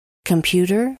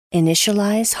Computer,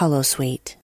 initialize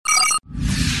holosuite.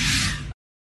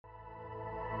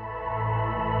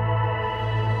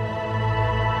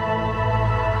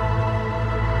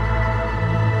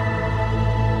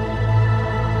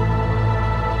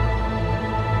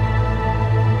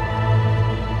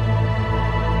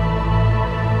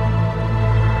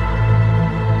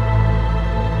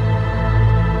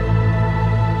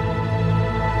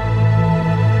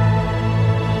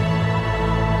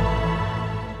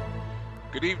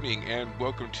 Good evening and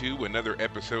welcome to another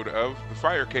episode of The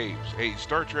Fire Caves, a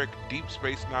Star Trek Deep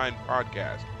Space Nine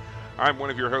podcast. I'm one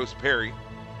of your hosts, Perry.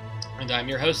 And I'm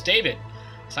your host, David.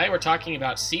 Tonight we're talking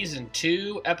about Season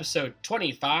 2, Episode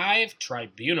 25,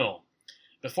 Tribunal.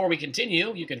 Before we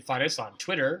continue, you can find us on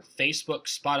Twitter, Facebook,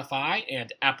 Spotify,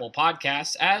 and Apple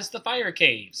Podcasts as The Fire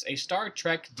Caves, a Star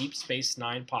Trek Deep Space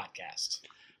Nine podcast.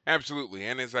 Absolutely,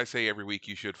 and as I say every week,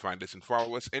 you should find us and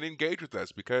follow us and engage with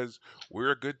us because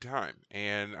we're a good time.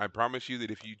 And I promise you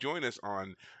that if you join us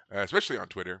on, especially on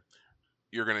Twitter,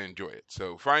 you're going to enjoy it.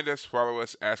 So find us, follow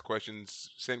us, ask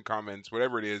questions, send comments,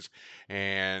 whatever it is,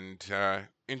 and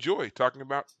enjoy talking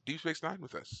about Deep Space Nine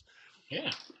with us.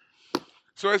 Yeah.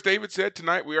 So as David said,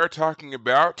 tonight we are talking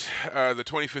about the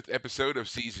 25th episode of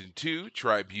Season 2,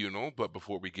 Tribunal. But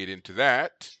before we get into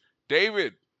that,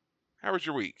 David, how was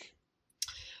your week?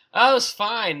 Oh, it was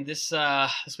fine. This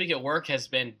week at work has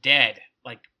been dead.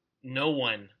 Like, no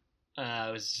one.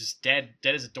 It was just dead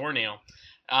as a doornail.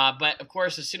 But, of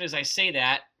course, as soon as I say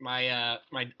that, my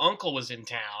uncle was in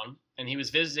town, and he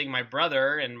was visiting my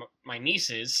brother and my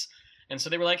nieces. And so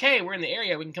they were like, hey, we're in the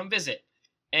area. We can come visit.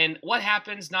 And what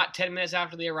happens not 10 minutes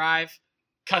after they arrive?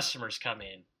 Customers come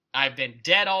in. I've been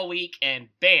dead all week, and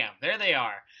bam, there they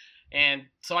are. And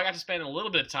so I got to spend a little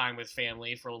bit of time with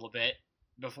family for a little bit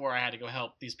before I had to go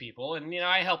help these people. And,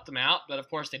 I helped them out, but of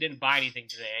course they didn't buy anything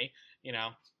today.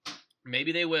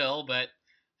 Maybe they will, but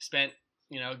spent,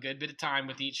 a good bit of time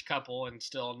with each couple and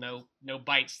still no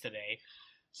bites today.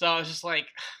 So I was just like,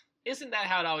 isn't that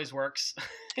how it always works?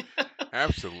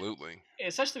 Absolutely.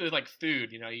 Especially with like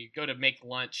food, you go to make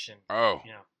lunch and,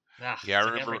 yeah, I it's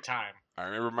remember like every time. I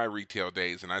remember my retail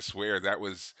days, and I swear that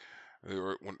was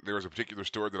there was a particular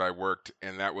store that I worked,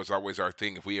 and that was always our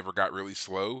thing. If we ever got really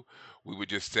slow, we would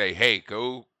just say, "Hey,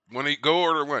 go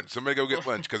order lunch. Somebody go get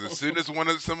lunch." Because as soon as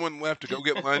someone left to go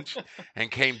get lunch and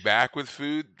came back with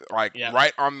food, like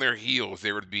right on their heels,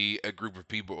 there would be a group of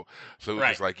people. So it was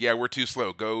just like, "Yeah, we're too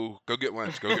slow. Go get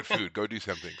lunch. Go get food. Go do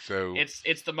something." So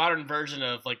it's the modern version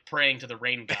of like praying to the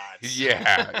rain gods.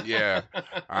 yeah.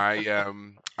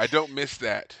 I don't miss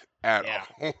that at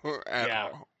all.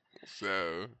 All.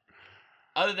 So.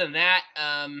 Other than that,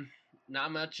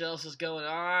 not much else is going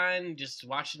on. Just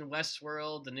watching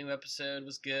Westworld. The new episode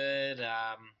was good.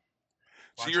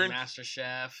 Watching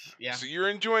MasterChef. Yeah. So you're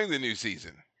enjoying the new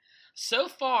season? So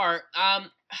far,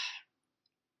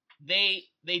 they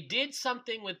did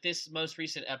something with this most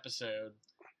recent episode,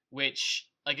 which,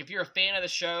 like, if you're a fan of the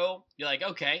show, you're like,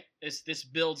 okay, this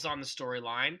builds on the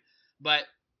storyline. But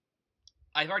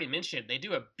I've already mentioned they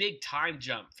do a big time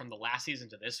jump from the last season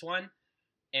to this one.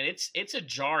 And it's a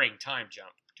jarring time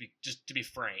jump, to be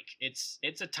frank. It's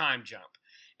a time jump.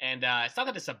 And it's not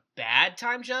that it's a bad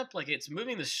time jump, like it's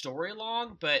moving the story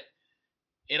along, but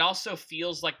it also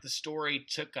feels like the story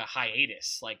took a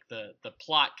hiatus. Like the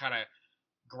plot kind of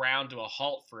ground to a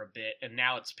halt for a bit, and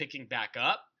now it's picking back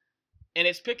up. And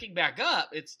it's picking back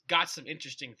up. It's got some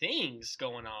interesting things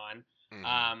going on,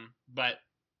 but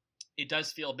it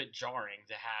does feel a bit jarring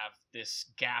to have this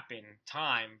gap in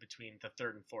time between the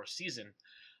third and fourth season.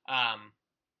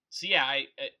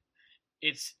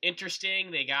 It's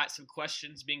interesting. They got some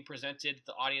questions being presented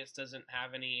the audience doesn't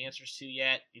have any answers to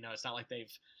yet. It's not like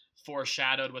they've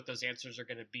foreshadowed what those answers are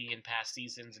going to be in past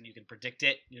seasons and you can predict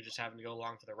it. You're just having to go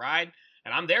along for the ride,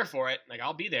 and I'm there for it. Like,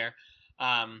 I'll be there.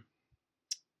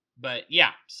 But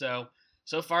yeah, so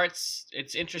far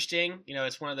it's interesting.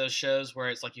 It's one of those shows where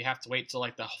it's like you have to wait till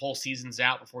like the whole season's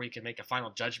out before you can make a final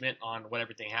judgment on what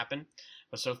everything happened.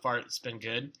 But so far it's been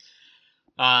good.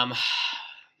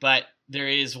 But there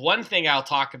is one thing I'll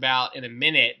talk about in a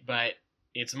minute, but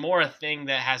it's more a thing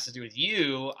that has to do with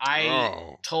you.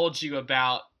 I told you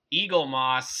about Eagle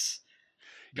Moss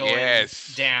going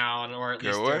down, or at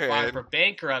least they're filing for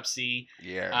bankruptcy.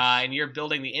 Yeah. And you're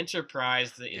building the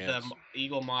Enterprise, the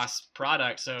Eagle Moss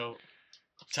product. So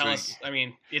tell us,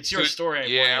 it's your story.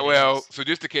 So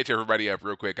just to catch everybody up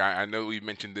real quick, I know we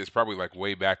mentioned this probably like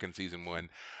way back in season 1.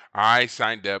 I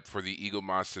signed up for the Eagle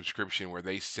Moss subscription where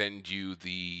they send you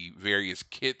the various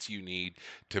kits you need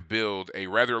to build a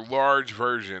rather large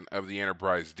version of the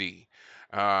Enterprise D.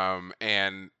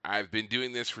 And I've been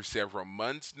doing this for several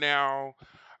months now.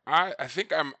 I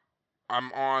think I'm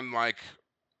I'm on like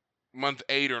month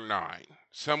 8 or 9,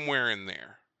 somewhere in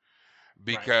there.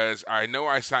 Right. Because I know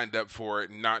I signed up for it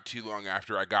not too long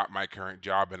after I got my current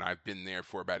job, and I've been there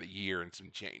for about a year and some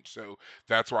change. So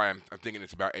that's why I'm thinking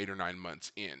it's about 8 or 9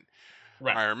 months in.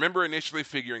 Right. I remember initially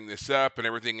figuring this up and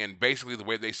everything, and basically the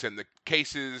way they send the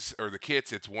cases or the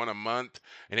kits, it's one a month,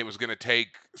 and it was going to take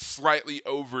slightly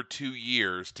over 2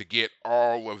 years to get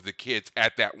all of the kits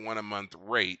at that one a month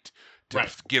rate to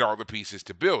Right. get all the pieces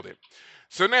to build it.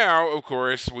 So now, of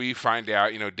course, we find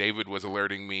out, David was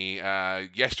alerting me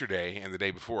yesterday and the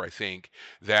day before, I think,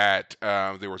 that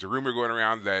there was a rumor going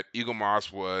around that Eagle Moss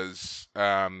was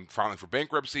filing for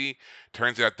bankruptcy.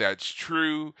 Turns out that's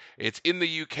true. It's in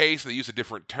the UK, so they use a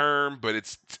different term, but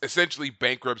it's essentially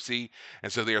bankruptcy.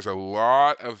 And so there's a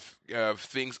lot of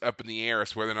things up in the air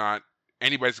as to whether or not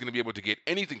anybody's going to be able to get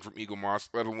anything from Eagle Moss,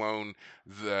 let alone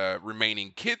the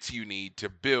remaining kits you need to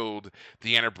build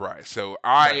the Enterprise. So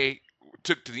Right. I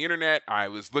took to the internet. I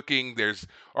was looking. There's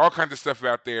all kinds of stuff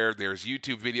out there. There's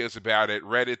YouTube videos about it.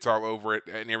 Reddit's all over it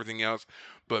and everything else.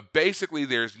 But basically,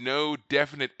 there's no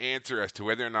definite answer as to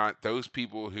whether or not those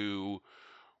people who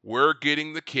were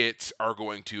getting the kits are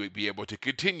going to be able to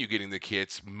continue getting the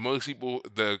kits. Most people,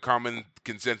 the common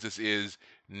consensus is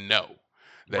no.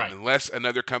 That Right. unless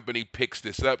another company picks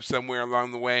this up somewhere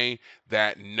along the way,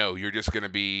 that no, you're just going to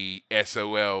be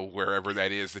SOL wherever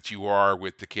that is that you are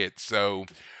with the kits. So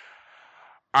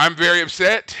I'm very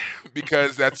upset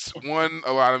because that's one,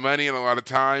 a lot of money and a lot of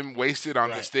time wasted on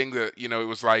this Right. thing that, it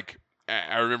was like,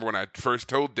 I remember when I first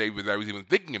told David that I was even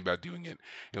thinking about doing it.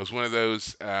 It was one of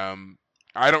those,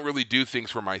 I don't really do things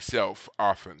for myself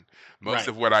often. Most Right.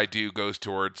 of what I do goes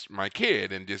towards my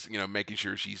kid and just, making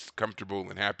sure she's comfortable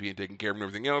and happy and taking care of and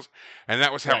everything else. And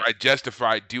that was how Right. I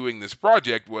justified doing this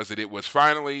project, was that it was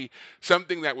finally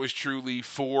something that was truly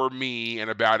for me and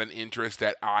about an interest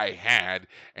that I had,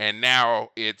 and now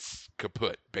it's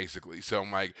kaput basically. So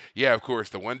I'm like, yeah, of course,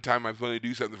 the one time I finally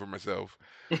do something for myself,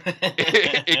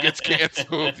 it gets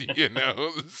canceled,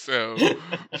 so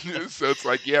it's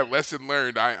like, yeah, lesson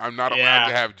learned. I'm not allowed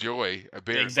to Yeah. have joy,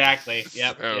 apparently. Exactly.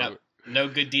 Yep. Yep. So No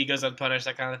good deed goes unpunished.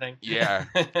 That kind of thing. yeah,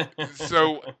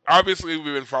 so obviously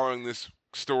we've been following this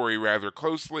story rather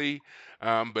closely,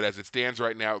 but as it stands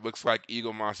right now, it looks like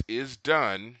Eagle Moss is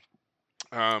done.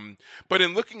 But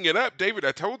in looking it up, David,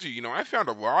 I told you, I found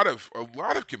a lot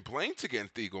of complaints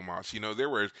against Eagle Moss. There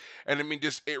was, and I mean,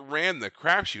 just it ran the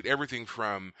crapshoot. Everything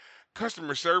from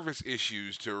customer service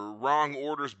issues to wrong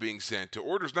orders being sent to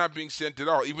orders not being sent at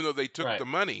all, even though they took Right. the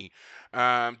money.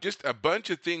 Just a bunch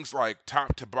of things like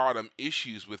top to bottom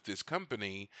issues with this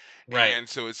company. Right. And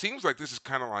so it seems like this is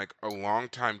kind of like a long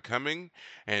time coming.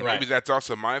 And Right. maybe that's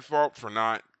also my fault for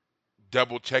not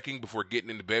double checking before getting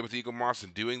into bed with Eagle Moss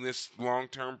and doing this long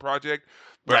term project.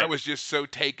 But I Right. was just so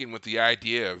taken with the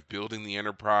idea of building the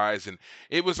Enterprise, and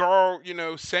it was all,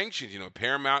 sanctioned.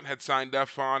 Paramount had signed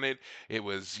up on it. It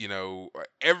was,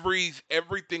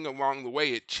 everything along the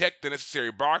way. It checked the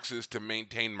necessary boxes to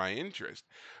maintain my interest.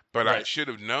 But I Right. should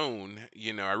have known,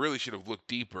 I really should have looked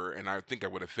deeper, and I think I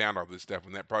would have found all this stuff,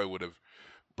 and that probably would have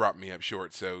brought me up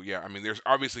short. So yeah, I mean, there's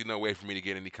obviously no way for me to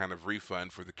get any kind of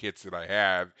refund for the kits that I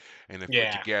have and have put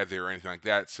Yeah. together or anything like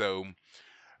that. So,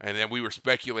 and then we were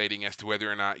speculating as to whether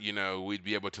or not, we'd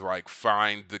be able to like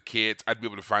find the kits. I'd be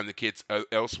able to find the kits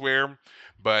elsewhere,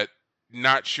 but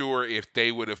not sure if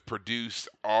they would have produced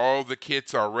all the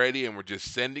kits already and were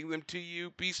just sending them to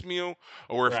you piecemeal,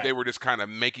 or if they Right. were just kind of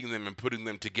making them and putting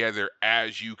them together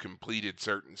as you completed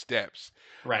certain steps.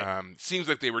 Right. Seems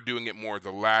like they were doing it more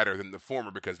the latter than the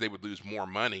former, because they would lose more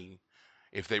money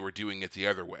if they were doing it the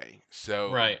other way.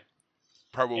 So Right.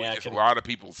 probably Yeah. just a lot of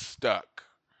people stuck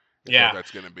is what Yeah.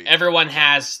 that's going to be. Everyone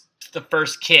has the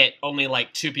first kit. Only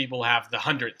like 2 people have the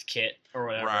 100th kit or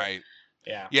whatever. Right.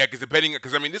 Yeah. Yeah,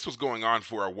 because I mean, this was going on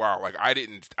for a while. Like I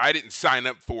didn't sign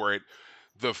up for it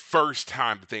the first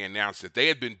time that they announced it. They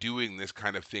had been doing this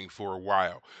kind of thing for a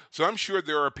while. So I'm sure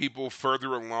there are people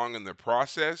further along in the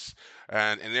process,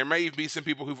 and there may even be some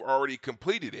people who've already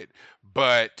completed it.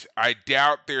 But I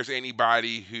doubt there's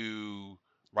anybody who,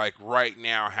 like, right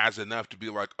now has enough to be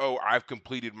like, oh, I've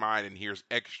completed mine and here's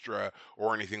extra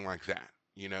or anything like that.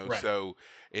 Right. So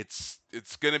it's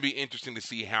going to be interesting to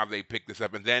see how they pick this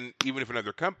up. And then even if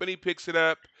another company picks it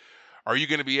up, are you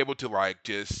going to be able to like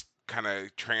just kind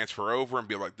of transfer over and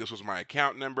be like, this was my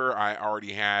account number, I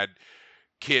already had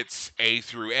kits A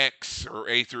through X or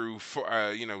A through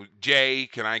J,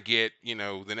 can I get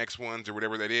the next ones or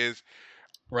whatever that is?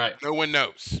 Right. No one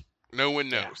knows. No one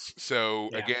Yeah. knows. So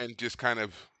Yeah. again, just kind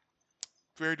of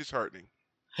very disheartening.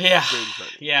 Yeah. Very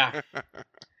disheartening. Yeah.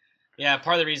 Yeah,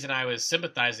 part of the reason I was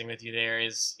sympathizing with you there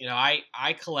is,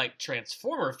 I collect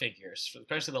Transformer figures,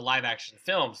 especially the live action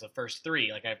films, the first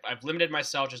three. Like I've limited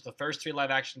myself just the first three live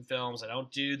action films. I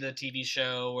don't do the TV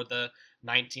show or the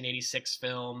 1986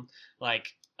 film. Like,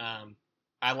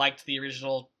 I liked the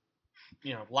original,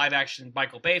 live action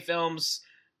Michael Bay films.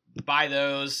 Buy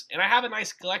those, and I have a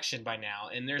nice collection by now.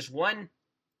 And there's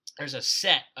a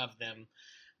set of them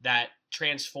that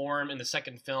transform in the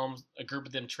second film. A group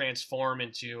of them transform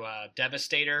into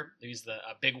Devastator. He's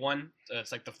a big one. So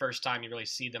it's like the first time you really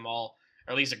see them all,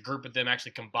 or at least a group of them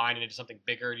actually combine into something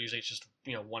bigger. Usually it's just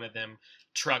one of them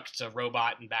trucked to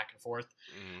robot and back and forth.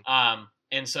 Mm-hmm.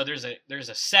 And so there's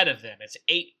a set of them. It's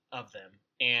 8 of them,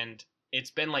 and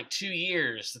it's been like 2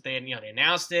 years that they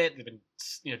announced it. They've been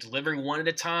delivering one at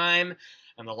a time.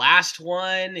 And the last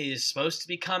one is supposed to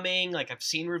be coming. Like, I've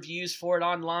seen reviews for it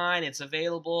online. It's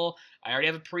available. I already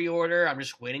have a pre-order. I'm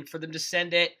just waiting for them to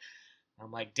send it.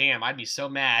 I'm like, damn, I'd be so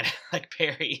mad, like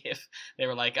Perry, if they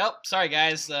were like, oh, sorry,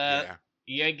 guys.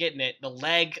 You ain't getting it. The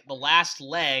last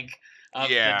leg of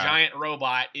the giant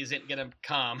robot isn't going to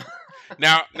come.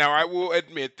 Now, I will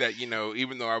admit that,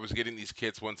 even though I was getting these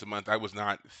kits once a month, I was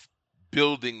not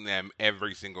building them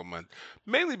every single month.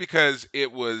 Mainly because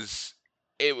it was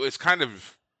kind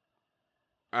of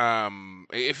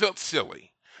it felt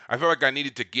silly. I felt like I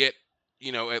needed to get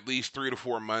at least 3 to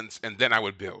 4 months, and then I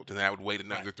would build, and then I would wait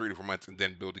another 3 to 4 months and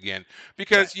then build again,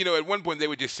 because at one point they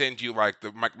would just send you like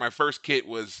my first kit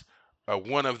was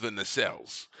one of the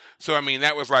nacelles. So I mean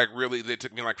that was like really, it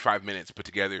took me like 5 minutes to put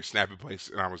together, snap in place,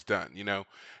 and I was done.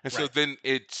 And so then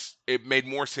it made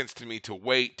more sense to me to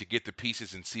wait to get the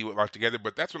pieces and see what locked together.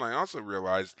 But that's when I also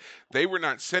realized they were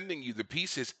not sending you the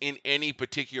pieces in any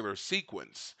particular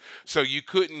sequence. So you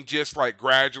couldn't just like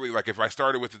gradually, like if I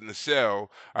started with the nacelle,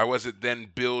 I wasn't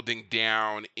then building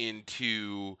down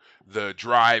into the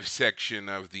drive section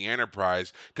of the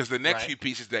Enterprise, because the next few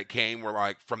pieces that came were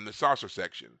like from the saucer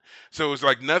section. So it was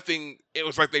like nothing, it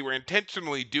was like they were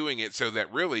intentionally doing it so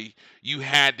that really you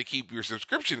had to keep your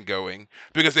subscription going,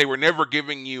 because they were never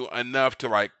giving you enough to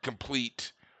like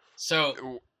complete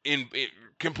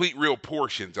complete real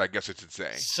portions, I guess I should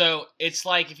say. So it's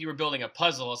like if you were building a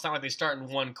puzzle. It's not like they start in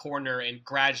one corner and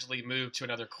gradually move to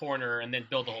another corner and then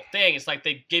build the whole thing. It's like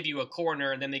they give you a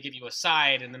corner and then they give you a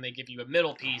side and then they give you a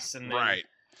middle piece and then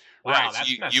Wow,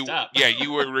 that's messed up.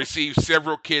 You would receive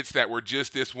several kits that were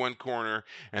just this one corner,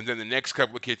 and then the next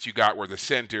couple of kits you got were the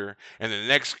center, and then the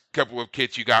next couple of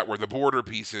kits you got were the border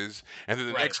pieces, and then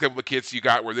the next couple of kits you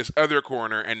got were this other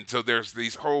corner, and so there's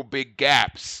these whole big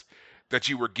gaps that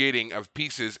you were getting of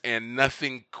pieces, and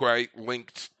nothing quite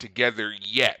linked together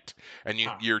yet, and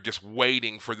you're just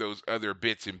waiting for those other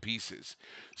bits and pieces.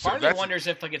 Part of me wonders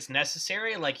if like it's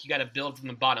necessary, like you got to build from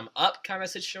the bottom up kind of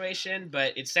situation,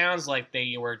 but it sounds like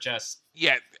they were just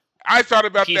I thought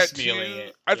about that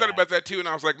too. Thought about that too, and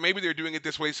I was like, maybe they're doing it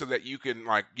this way so that you can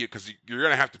because you're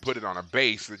gonna have to put it on a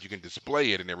base so that you can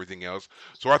display it and everything else.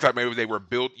 So I thought maybe they were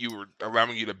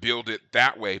allowing you to build it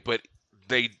that way, but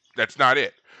that's not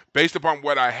it. Based upon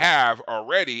what I have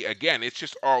already, again, it's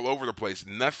just all over the place.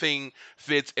 Nothing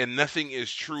fits, and nothing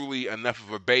is truly enough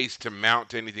of a base to mount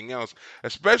to anything else,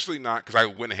 especially not because I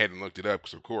went ahead and looked it up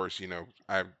because, of course,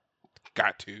 I've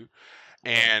got to.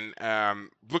 And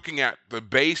looking at the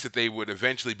base that they would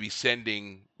eventually be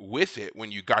sending with it when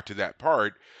you got to that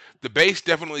part, the base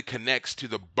definitely connects to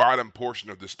the bottom portion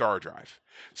of the star drive.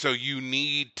 So you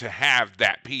need to have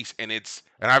that piece, and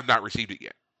I've not received it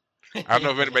yet. I don't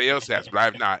know if anybody else has, but I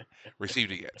have not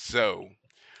received it yet. So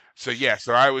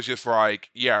I was just like,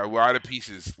 a lot of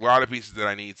pieces that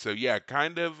I need. So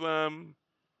kind of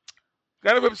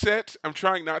upset. I'm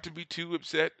trying not to be too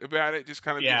upset about it. Just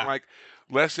kind of being like,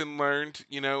 lesson learned,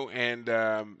 and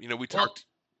we talked.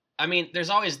 I mean, there's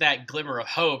always that glimmer of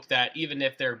hope that even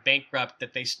if they're bankrupt,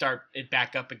 that they start it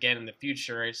back up again in the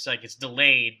future. It's like it's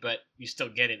delayed, but you still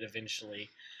get it eventually.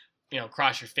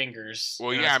 Cross your fingers.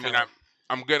 Well,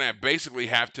 I'm gonna basically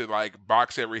have to like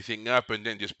box everything up and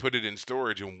then just put it in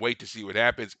storage and wait to see what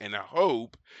happens, and I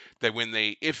hope that when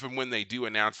they do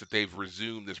announce that they've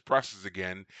resumed this process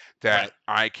again, that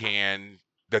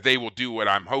that they will do what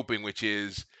I'm hoping, which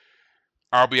is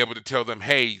I'll be able to tell them,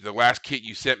 hey, the last kit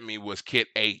you sent me was kit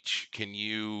H. Can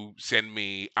you send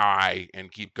me I and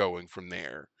keep going from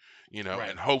there?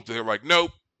 And hope that they're like,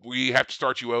 nope, we have to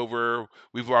start you over.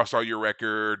 We've lost all your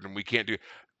record and we can't do.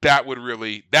 That would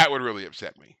really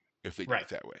upset me if they did it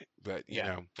that way. But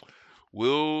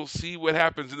we'll see what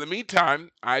happens. In the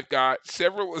meantime, I've got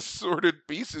several assorted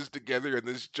pieces together in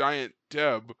this giant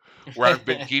tub where I've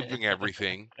been keeping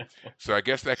everything. So I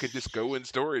guess that could just go in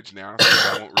storage now, since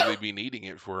I won't really be needing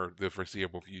it for the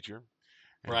foreseeable future.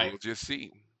 And we'll just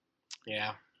see.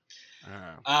 Yeah.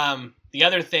 Uh, The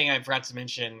other thing I forgot to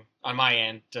mention on my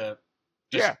end, to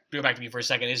just yeah. go back to me for a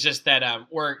second, is just that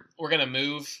we're gonna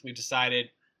move. We've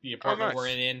decided the Oh, apartment we're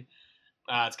nice. in.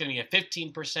 It's gonna be a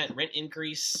 15% rent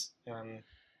increase.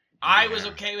 I was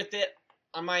Yeah. okay with it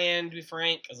on my end, to be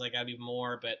frank. I was like, I'd be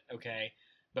more, but okay.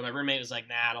 But my roommate was like,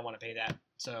 nah, I don't want to pay that.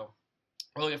 So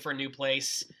we're looking for a new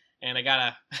place, and I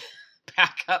gotta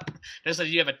pack up. Just like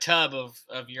you have a tub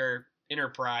of your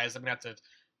enterprise, I'm gonna have to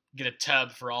get a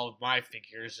tub for all of my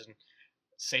figures and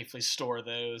safely store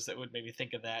those. That would make me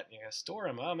think of that. You know, store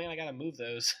them. Oh man, I gotta move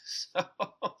those. So,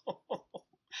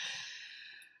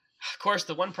 of course,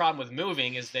 the one problem with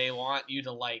moving is they want you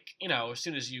to, like, as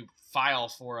soon as you file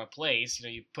for a place,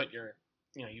 you put your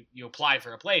you apply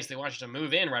for a place, they want you to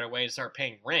move in right away and start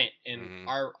paying rent. And Hmm.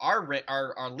 our rent,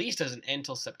 our lease doesn't end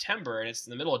till September, and it's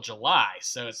in the middle of July.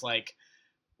 So it's like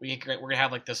we're gonna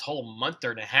have like this whole month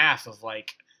and a half of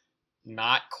like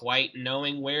not quite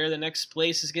knowing where the next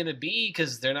place is going to be,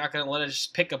 because they're not going to let us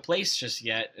pick a place just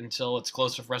yet until it's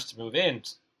closer for us to move in.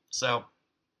 So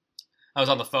I was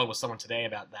on the phone with someone today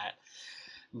about that.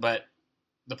 But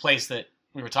the place that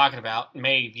we were talking about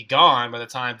may be gone by the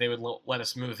time they would let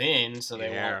us move in, so they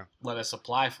won't Yeah. let us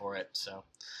apply for it. So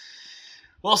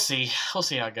we'll see. We'll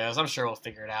see how it goes. I'm sure we'll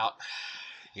figure it out.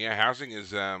 Yeah, housing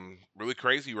is really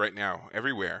crazy right now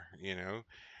everywhere,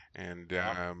 And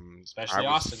Yep. I Especially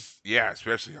Austin. was, yeah,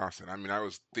 especially Austin. I mean, I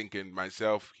was thinking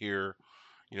myself here,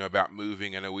 about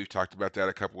moving. I know we've talked about that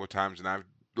a couple of times, and I've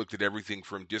looked at everything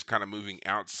from just kind of moving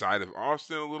outside of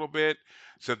Austin a little bit,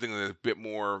 something that's a bit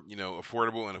more,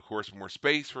 affordable, and of course more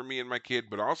space for me and my kid,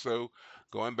 but also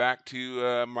going back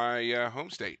to my home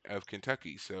state of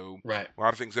Kentucky. So Right. a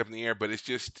lot of things up in the air, but it's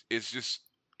just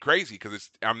crazy because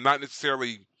I'm not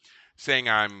necessarily saying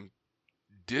I'm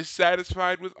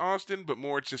dissatisfied with Austin, but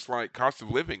more it's just like cost of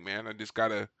living, man. I just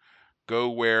gotta go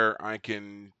where I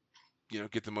can,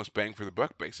 get the most bang for the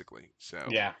buck, basically. So,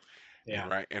 Yeah. and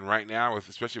Yeah. right now,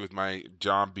 especially with my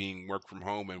job being work from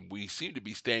home, and we seem to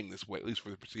be staying this way at least for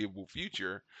the foreseeable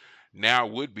future. Now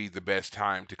would be the best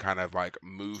time to kind of like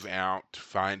move out,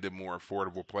 find a more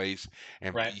affordable place,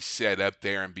 and Right. be set up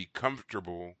there and be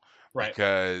comfortable Right.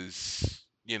 because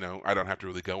I don't have to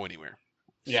really go anywhere.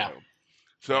 Yeah. So.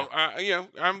 Yeah. So,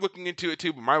 I'm looking into it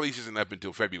too, but my lease isn't up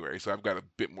until February, so I've got a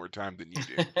bit more time than you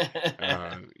do.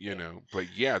 But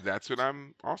yeah, that's what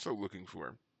I'm also looking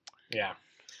for. Yeah.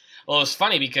 Well, it was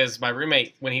funny because my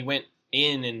roommate, when he went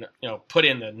in and put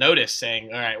in the notice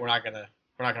saying, "All right, we're not gonna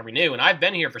renew," and I've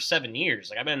been here for 7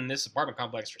 years. Like, I've been in this apartment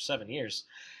complex for 7 years.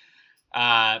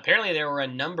 Apparently, there were a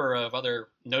number of other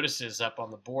notices up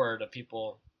on the board of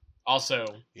people also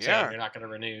saying Yeah. they're not going to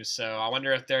renew. So I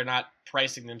wonder if they're not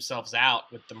pricing themselves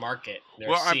out with the market. They're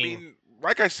Well, I seeing, mean,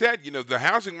 like I said, the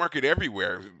housing market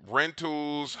everywhere,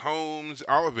 rentals, homes,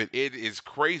 all of it, it is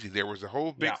crazy. There was a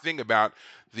whole big yeah, thing about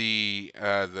the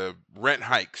rent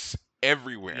hikes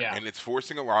everywhere, yeah, and it's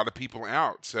forcing a lot of people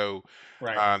out. So,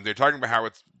 right, they're talking about how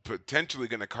it's potentially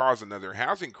going to cause another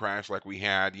housing crash like we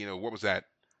had, what was that?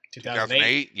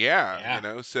 2008, 2008? Yeah,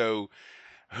 yeah, so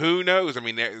who knows? I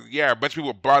mean, yeah, a bunch of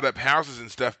people bought up houses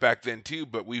and stuff back then too,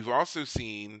 but we've also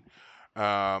seen,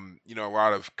 a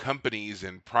lot of companies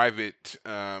and private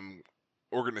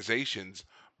organizations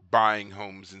buying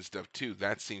homes and stuff too.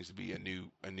 That seems to be a new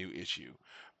issue.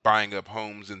 Buying up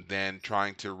homes and then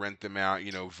trying to rent them out,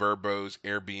 Verbos,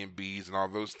 Airbnbs, and all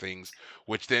those things,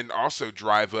 which then also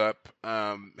drive up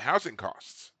housing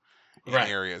costs in right,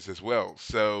 areas as well.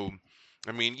 So,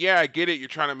 I mean, yeah, I get it. You're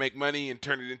trying to make money and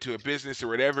turn it into a business or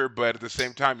whatever, but at the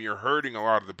same time, you're hurting a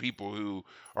lot of the people who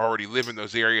already live in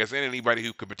those areas and anybody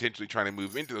who could potentially try to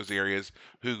move into those areas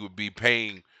who would be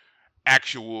paying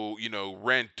actual,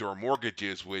 rent or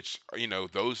mortgages, which,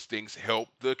 those things help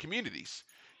the communities.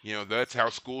 That's how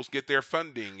schools get their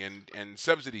funding and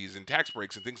subsidies and tax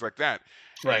breaks and things like that.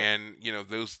 right, And,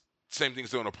 those same things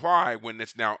don't apply when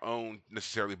it's now owned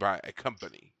necessarily by a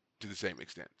company to the same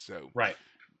extent. right.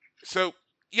 So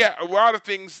yeah, a lot of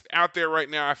things out there right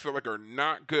now I feel like are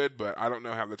not good, but I don't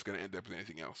know how that's going to end up with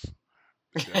anything else.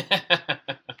 So,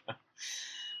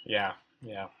 Yeah,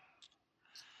 yeah.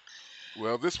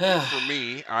 well, this week for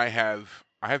me, I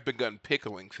have begun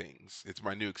pickling things. It's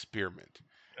my new experiment,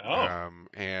 Oh,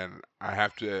 and I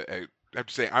have to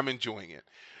say I'm enjoying it.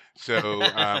 So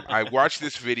I watched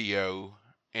this video,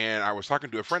 and I was talking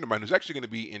to a friend of mine who's actually going to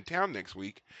be in town next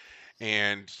week,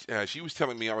 and she was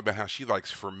telling me all about how she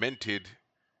likes fermented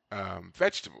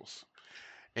vegetables.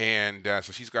 And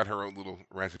so she's got her own little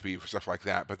recipe for stuff like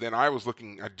that. But then I was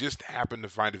looking, I just happened to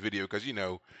find a video because,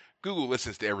 Google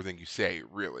listens to everything you say,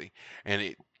 really. And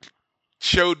it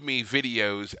showed me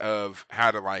videos of how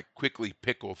to like quickly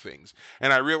pickle things.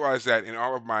 And I realized that in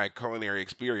all of my culinary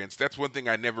experience, that's one thing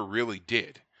I never really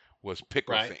did was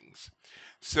pickle Right. things.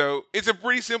 So it's a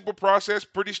pretty simple process,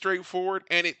 pretty straightforward,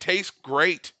 and it tastes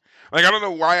great. Like I don't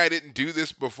know why I didn't do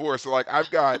this before. So like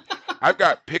I've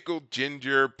got pickled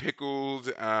ginger,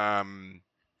 pickled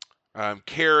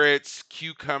carrots,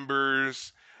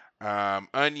 cucumbers,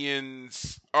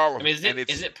 onions, all I of mean, it, and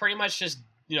it's is it pretty much just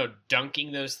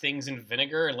dunking those things in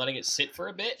vinegar and letting it sit for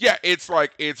a bit? yeah, it's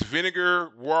vinegar,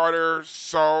 water,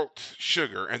 salt,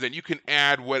 sugar, and then you can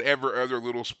add whatever other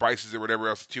little spices or whatever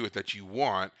else to it that you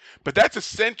want. But that's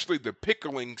essentially the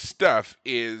pickling stuff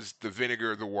is the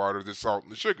vinegar, the water, the salt,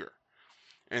 and the sugar.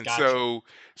 And Gotcha.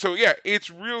 so yeah, it's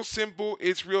real simple.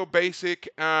 It's real basic.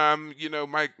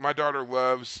 My daughter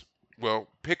loves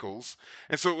pickles,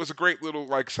 and so it was a great little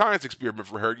like science experiment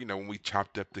for her. When we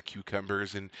chopped up the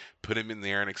cucumbers and put them in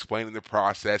there and explaining the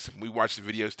process, and we watched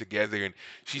the videos together, and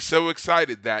she's so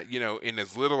excited that in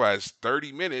as little as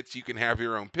 30 minutes you can have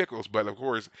your own pickles. But of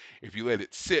course, if you let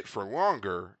it sit for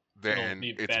longer, It'll then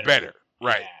be it's better. better,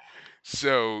 right? Yeah.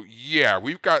 So yeah,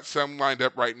 we've got some lined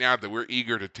up right now that we're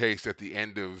eager to taste at the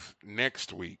end of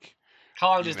next week. How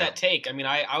long does that take? I mean,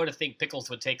 I would have think pickles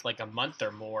would take like a month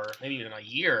or more, maybe even a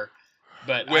year,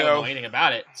 but I don't know anything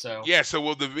about it. So yeah, so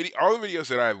all the videos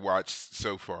that I've watched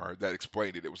so far that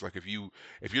explained it, it was like if you're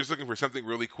just looking for something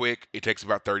really quick, it takes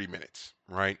about 30 minutes,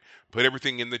 right? Put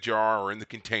everything in the jar or in the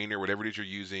container, whatever it is you're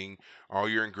using, all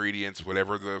your ingredients,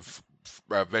 whatever the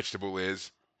vegetable is,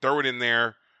 throw it in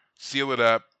there, seal it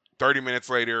up. 30 minutes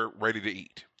later, ready to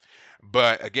eat.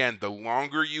 But again, the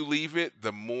longer you leave it,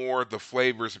 the more the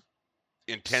flavors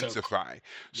intensify.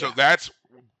 So yeah. that's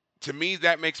to me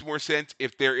that makes more sense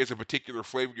if there is a particular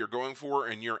flavor you're going for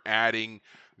and you're adding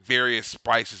various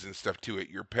spices and stuff to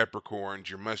it. Your peppercorns,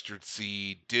 your mustard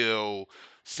seed, dill,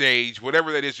 sage,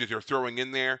 whatever that is that you're throwing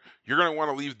in there, you're going to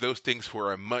want to leave those things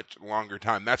for a much longer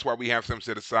time. That's why we have some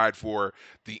set aside for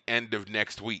the end of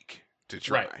next week to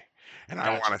try. Right. And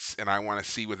Gotcha. I want to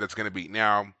see what that's going to be.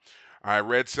 Now, I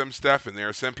read some stuff, and there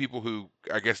are some people who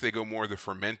I guess they go more the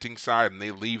fermenting side, and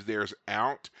they leave theirs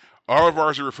out. All of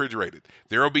ours are refrigerated.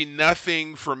 There will be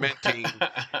nothing fermenting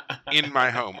in my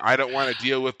home. I don't want to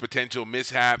deal with potential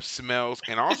mishaps, smells,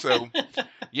 and also,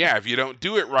 yeah, if you don't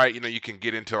do it right, you can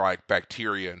get into like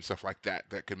bacteria and stuff like that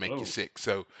that could make you sick.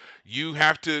 So you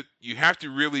have to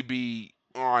really be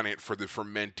on it for the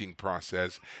fermenting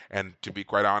process. And to be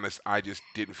quite honest, I just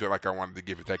didn't feel like I wanted to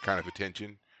give it that kind of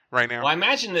attention right now. Well, I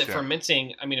imagine that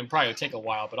fermenting, I mean, it probably would take a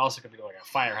while, but also could be like a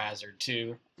fire hazard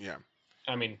too. Yeah.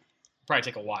 I mean, probably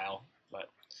take a while, but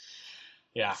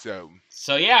yeah. So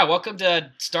yeah, welcome to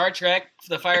Star Trek: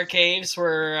 The Fire Caves,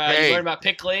 where you learn about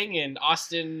pickling and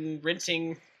Austin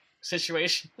rinsing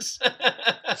situations.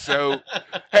 So,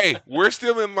 hey, we're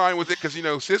still in line with it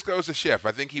because Cisco's a chef.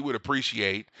 I think he would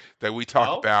appreciate that we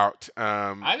talk about.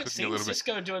 I haven't seen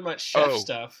Cisco doing much chef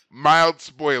stuff. Mild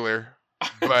spoiler,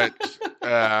 but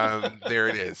there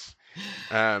it is.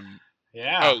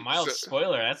 Mild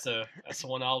spoiler. That's the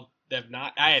one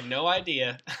I had no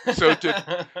idea. So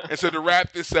to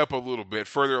wrap this up a little bit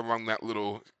further along that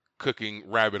little cooking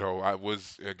rabbit hole, I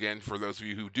was, again, for those of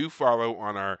you who do follow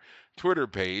on our Twitter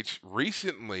page,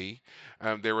 recently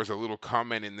there was a little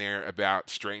comment in there about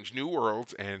Strange New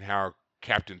Worlds and how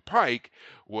Captain Pike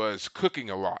was cooking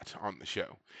a lot on the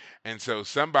show. And so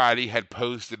somebody had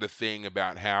posted a thing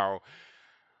about how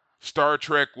Star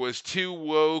Trek was too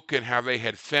woke and how they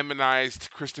had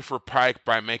feminized Christopher Pike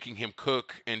by making him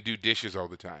cook and do dishes all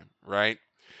the time, right?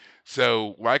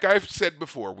 So, like I've said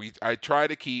before, I try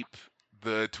to keep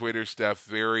the Twitter stuff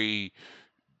very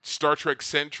Star Trek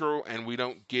central, and we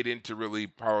don't get into really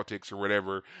politics or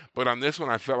whatever. But on this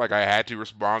one, I felt like I had to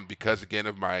respond because, again,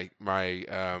 of my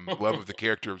love of the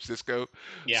character of Cisco.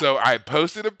 Yeah. So I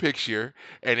posted a picture,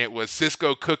 and it was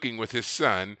Cisco cooking with his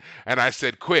son, and I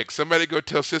said, "Quick, somebody go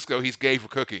tell Cisco he's gay for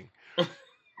cooking."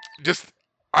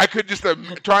 I could just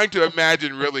trying to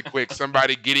imagine really quick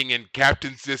somebody getting in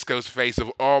Captain Cisco's face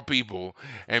of all people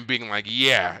and being like,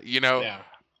 "Yeah, Yeah.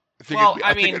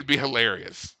 I think it'd be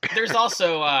hilarious." There's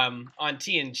also on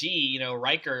TNG,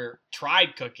 Riker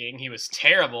tried cooking. He was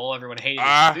terrible. Everyone hated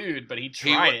his food, but he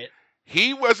tried it.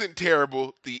 He wasn't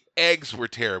terrible. The eggs were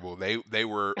terrible. They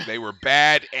were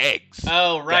bad eggs.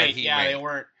 Oh right, yeah, they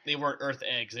weren't Earth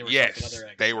eggs. They were other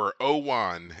eggs. They were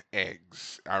O1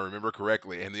 eggs. I remember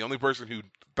correctly. And the only person who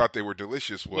thought they were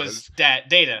delicious was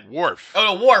Data. Worf. Oh,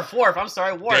 no, Worf. I'm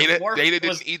sorry, Worf. Data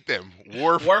didn't eat them.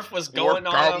 Worf was going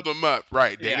on. Gobbled them up.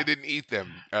 Right. Data didn't eat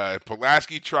them.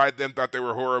 Pulaski tried them, thought they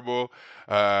were horrible.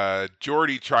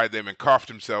 Geordi tried them and coughed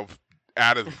himself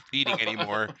out of eating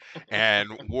anymore,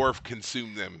 and Worf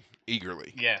consumed them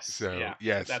eagerly. Yes. So Yeah.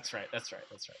 yes, That's right.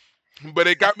 but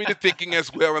it got me to thinking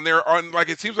as well. And they're on, like,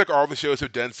 it seems like all the shows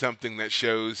have done something that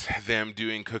shows them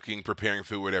doing cooking, preparing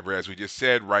food, whatever. As we just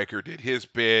said, Riker did his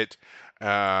bit.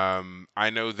 I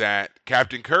know that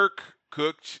Captain Kirk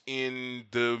cooked in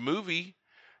the movie,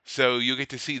 so you get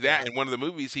to see that Yeah. in one of the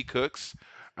movies he cooks.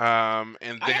 And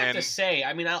I have to then, say,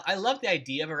 I mean, I love the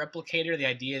idea of a replicator, the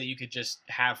idea that you could just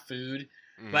have food,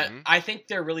 but mhm. I think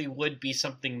there really would be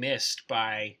something missed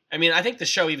by. I mean, I think the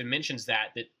show even mentions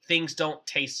that things don't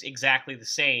taste exactly the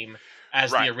same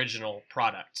as the Right. original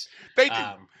product. They do.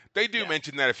 Um, They do yeah,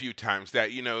 mention that a few times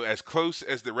that, as close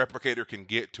as the replicator can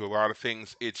get to a lot of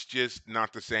things, it's just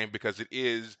not the same because it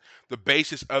is the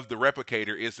basis of the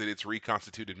replicator is that it's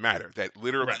reconstituted matter, that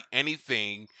literally right,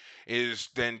 anything is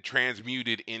then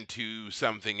transmuted into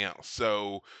something else.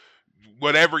 So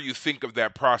whatever you think of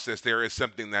that process, there is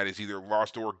something that is either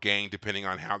lost or gained depending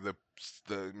on how the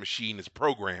machine is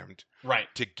programmed right,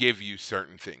 to give you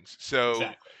certain things.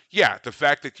 So, exactly. yeah, the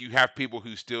fact that you have people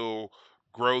who still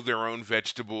grow their own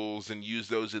vegetables and use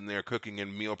those in their cooking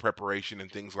and meal preparation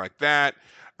and things like that,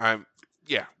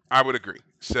 yeah, I would agree.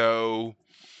 So,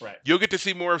 Right. you'll get to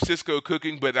see more of Cisco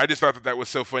cooking, but I just thought that was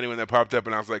so funny when that popped up,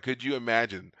 and I was like, could you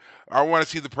imagine? I want to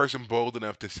see the person bold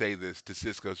enough to say this to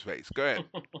Cisco's face.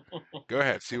 Go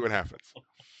ahead, see what happens.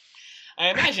 I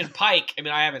imagine Pike. I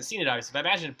mean, I haven't seen it obviously, but I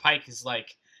imagine Pike is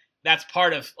like that's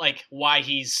part of like why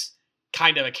he's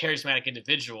kind of a charismatic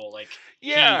individual. Like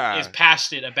he is Yeah,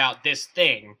 passionate about this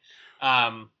thing.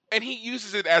 Um, and he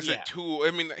uses it as a yeah, tool.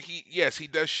 I mean, he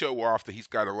does show off that he's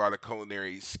got a lot of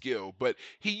culinary skill, but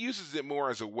he uses it more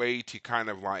as a way to kind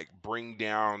of like bring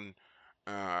down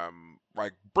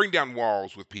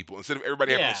walls with people. Instead of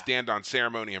everybody having to yeah, stand on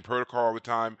ceremony and protocol all the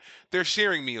time, they're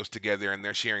sharing meals together and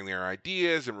they're sharing their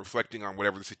ideas and reflecting on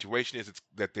whatever the situation is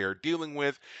that they're dealing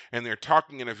with, and they're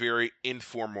talking in a very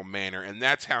informal manner, and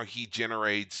that's how he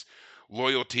generates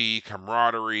loyalty,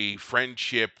 camaraderie,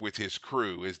 friendship with his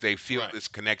crew, as they feel right, this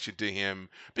connection to him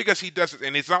because he does it.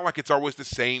 And it's not like it's always the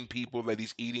same people that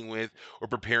he's eating with or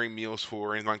preparing meals for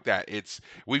or anything like that.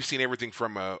 We've seen everything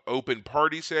from a open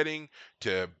party setting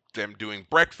to them doing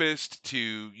breakfast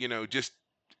to, just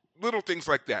little things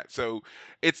like that. So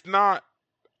it's not,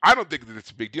 I don't think that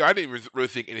it's a big deal. I didn't really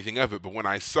think anything of it, but when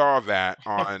I saw that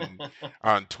on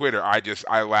Twitter,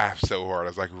 I laughed so hard. I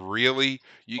was like, "Really?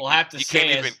 You Well, I you, have to you can't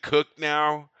say, even cook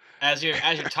now?" as you're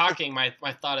talking, my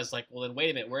thought is like, well, then wait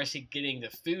a minute, where is he getting the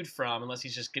food from? Unless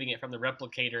he's just getting it from the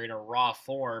replicator in a raw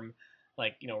form,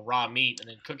 like raw meat, and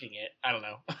then cooking it. I don't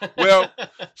Well, know.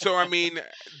 so I mean,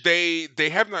 they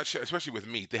have not, especially with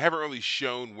meat, they haven't really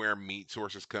shown where meat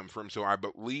sources come from. So I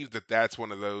believe that that's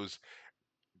one of those.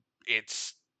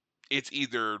 It's it's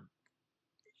either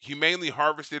humanely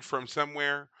harvested from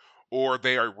somewhere, or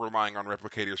they are relying on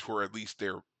replicators for at least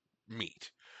their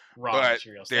meat. Raw But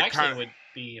materials. they're That actually kind of, would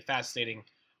be a fascinating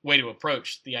way to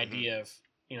approach the mhm. idea of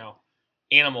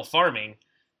animal farming.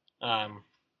 Um,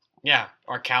 yeah,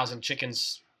 are cows and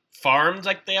chickens farmed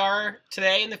like they are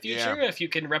today in the Yeah. future? If you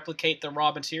can replicate the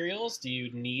raw materials, do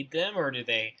you need them or do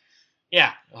they?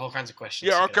 Yeah, all kinds of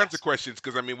Yeah, questions you all could kinds of ask. questions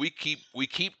because I mean we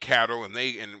keep cattle,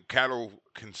 and cattle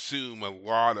consume a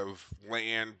lot of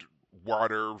land,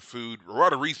 water, food, a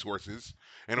lot of resources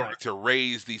in order Right, to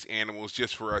raise these animals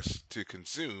just for us to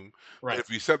consume. But right, if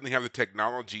we suddenly have the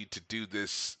technology to do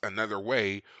this another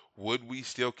way, would we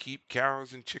still keep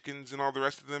cows and chickens and all the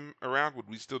rest of them around? Would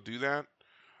we still do that?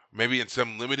 Maybe in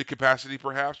some limited capacity,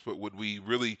 perhaps, but would we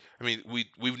really? I mean,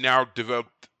 we've now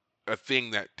developed a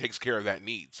thing that takes care of that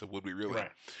need. So would we really?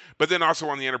 right, But then also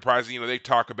on the Enterprise, they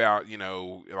talk about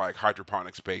like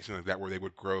hydroponic space and like that where they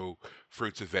would grow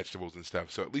fruits and vegetables and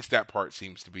stuff. So at least that part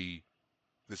seems to be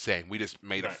the same. We just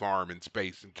made a right. farm in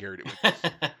space and carried it with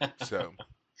us. So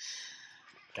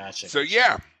Gotcha, so gotcha.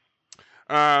 yeah.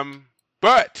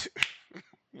 But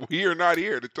we are not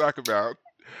here to talk about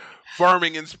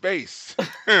farming in space.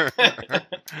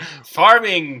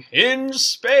 Farming in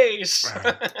space.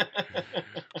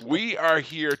 We are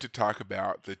here to talk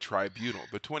about the Tribunal,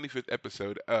 the 25th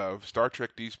episode of Star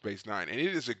Trek Deep Space Nine. And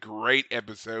it is a great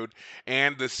episode,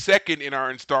 and the second in our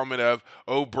installment of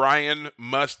O'Brien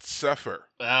Must Suffer.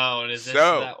 Oh, is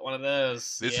this So, that one of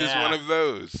those? this is one Yeah. of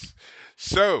those.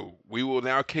 So, we will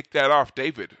now kick that off.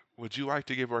 David, would you like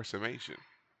to give our summation?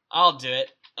 I'll do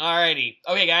it. Alrighty.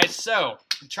 Okay, guys. So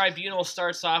the Tribunal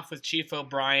starts off with Chief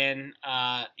O'Brien.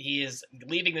 He is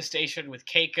leaving the station with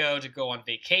Keiko to go on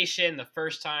vacation, the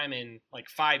first time in like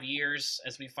 5 years,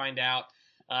 as we find out.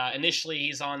 Initially,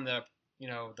 he's on the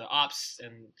the ops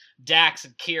and Dax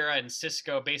and Kira and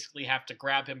Cisco basically have to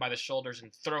grab him by the shoulders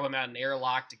and throw him out an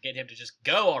airlock to get him to just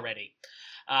go already.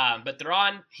 But they're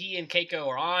on. He and Keiko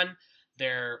are on.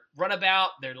 They're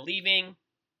runabout. They're leaving.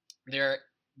 They're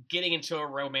getting into a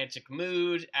romantic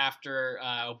mood after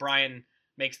O'Brien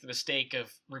makes the mistake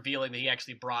of revealing that he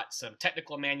actually brought some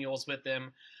technical manuals with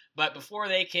him. But before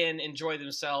they can enjoy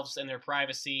themselves in their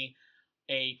privacy,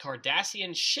 a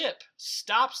Cardassian ship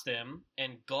stops them,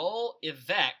 and Gul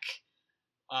Evek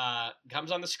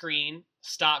comes on the screen,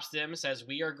 stops them, says,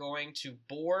 "We are going to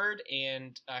board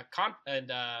and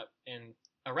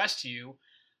arrest you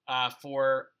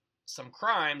for some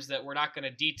crimes that we're not going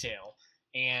to detail."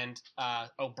 And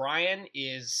O'Brien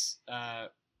is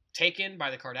taken by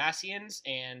the Cardassians,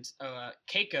 and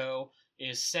Keiko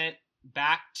is sent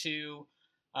back to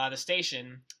the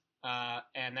station,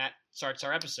 and that starts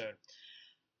our episode.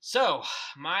 So,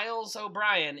 Miles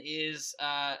O'Brien is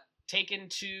taken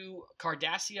to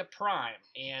Cardassia Prime,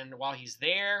 and while he's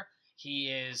there, he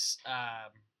is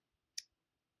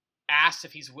asked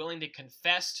if he's willing to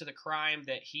confess to the crime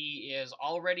that he is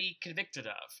already convicted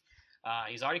of.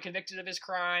 He's already convicted of his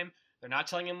crime. They're not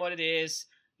telling him what it is.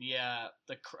 The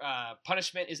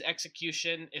punishment is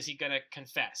execution. Is he going to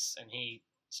confess? And he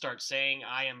starts saying,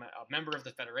 "I am a member of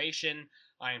the Federation.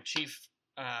 I am Chief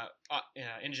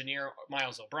Engineer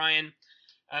Miles O'Brien."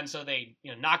 And so they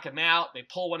knock him out. They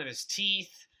pull one of his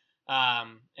teeth,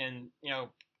 and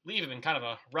leave him in kind of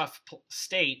a rough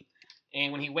state.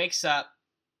 And when he wakes up,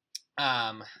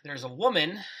 there's a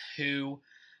woman who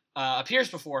appears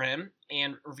before him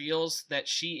and reveals that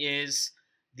she is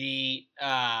the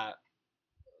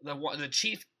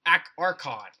chief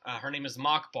Archon. Her name is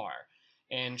Makbar,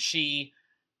 and she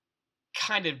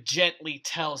kind of gently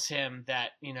tells him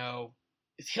that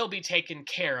he'll be taken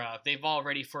care of. They've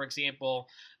already, for example,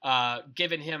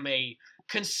 given him a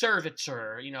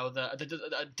conservator,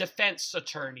 the defense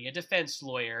attorney, a defense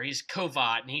lawyer. He's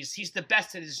Kovat, and he's the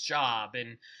best at his job,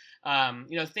 and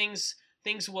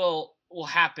things will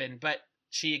happen. But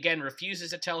she again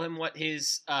refuses to tell him what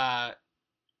his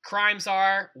crimes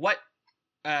are,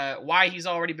 why he's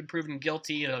already been proven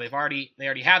guilty. They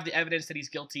already have the evidence that he's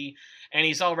guilty, and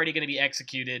he's already going to be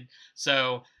executed.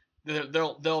 So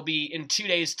they'll be in 2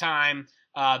 days' time.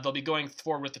 They'll be going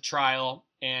forward with the trial,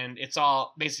 and it's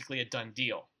all basically a done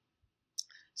deal.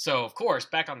 So of course,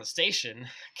 back on the station,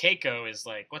 Keiko is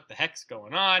like, "What the heck's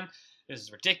going on? This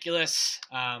is ridiculous."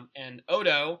 And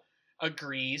Odo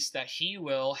agrees that he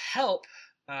will help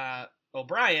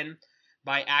O'Brien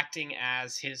by acting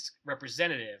as his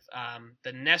representative,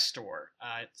 the Nestor.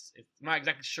 I'm not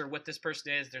exactly sure what this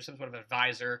person is. There's some sort of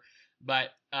advisor.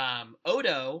 But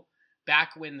Odo,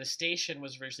 back when the station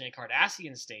was originally a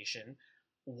Cardassian station,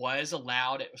 was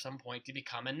allowed at some point to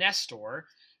become a Nestor.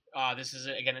 This is,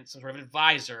 again, some sort of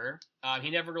advisor. He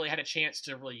never really had a chance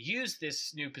to really use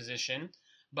this new position.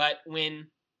 But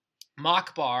when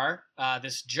Makbar,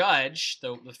 this judge,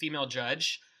 the female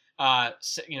judge,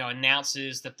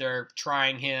 announces that they're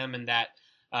trying him and that,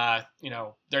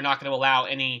 they're not going to allow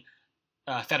any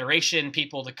Federation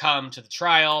people to come to the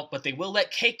trial, but they will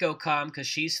let Keiko come because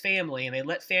she's family, and they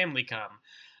let family come.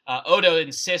 Odo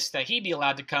insists that he be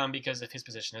allowed to come because of his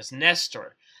position as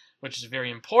Nestor, which is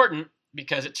very important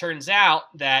because it turns out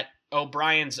that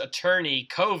O'Brien's attorney,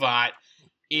 Kovat,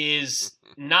 is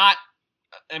not,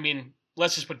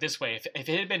 let's just put it this way. If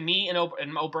it had been me in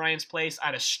O'Brien's place,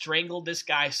 I'd have strangled this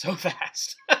guy so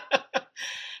fast.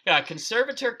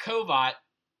 Conservator Kovat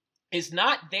is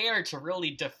not there to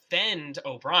really defend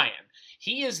O'Brien.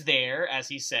 He is there, as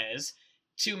he says,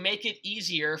 to make it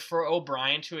easier for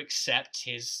O'Brien to accept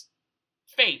his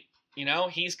fate.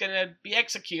 He's going to be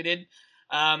executed.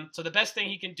 So the best thing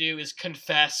he can do is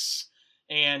confess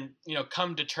and,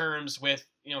 come to terms with,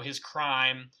 his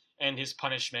crime and his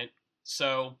punishment.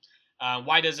 So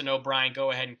why doesn't O'Brien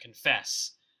go ahead and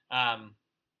confess?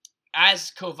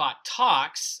 As Kovat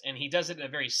talks, and he does it in a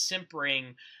very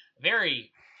simpering,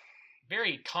 very,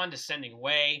 very condescending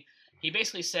way, he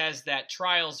basically says that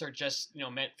trials are just,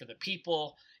 meant for the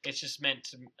people. It's just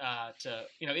meant to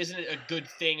isn't it a good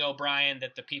thing, O'Brien,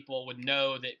 that the people would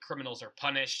know that criminals are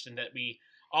punished and that we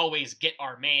always get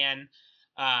our man?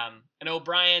 And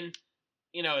O'Brien,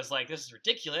 is like, "This is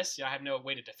ridiculous. I have no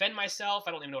way to defend myself.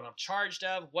 I don't even know what I'm charged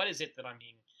of. What is it that I'm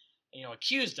being,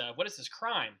 accused of? What is this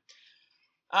crime?"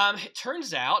 It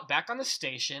turns out, back on the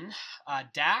station,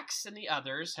 Dax and the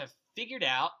others have figured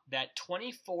out that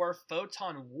 24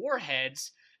 photon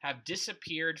warheads have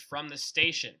disappeared from the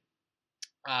station.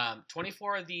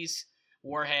 24 of these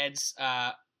warheads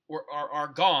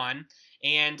are gone,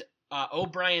 and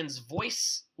O'Brien's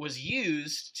voice was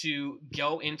used to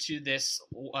go into this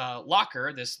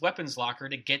locker, this weapons locker,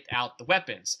 to get out the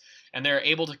weapons. And they're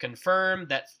able to confirm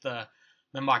that the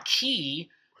Maquis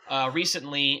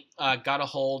recently got a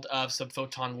hold of some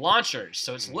photon launchers.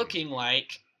 So it's looking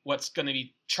like what's going to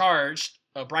be charged,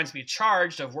 O'Brien's going to be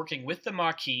charged of working with the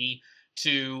Maquis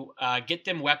to get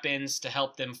them weapons to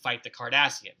help them fight the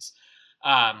Cardassians.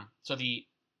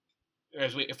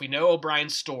 If we know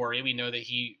O'Brien's story, we know that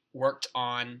he worked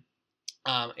on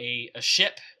a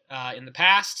ship in the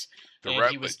past.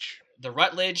 The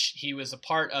Rutledge. He was a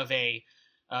part of the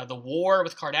war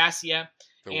with Cardassia.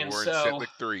 The war in Sitlik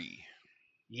 3.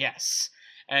 Yes.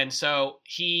 And so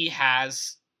he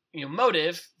has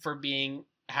motive for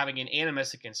having an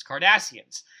animus against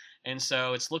Cardassians. And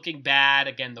so it's looking bad.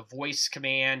 Again, the voice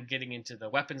command getting into the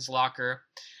weapons locker.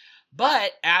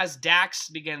 But as Dax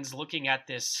begins looking at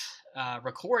this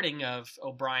recording of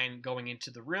O'Brien going into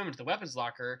the room, into the weapons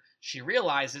locker, she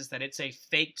realizes that it's a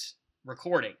faked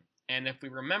recording. And if we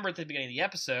remember at the beginning of the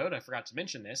episode, I forgot to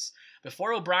mention this,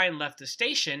 before O'Brien left the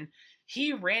station,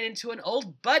 he ran into an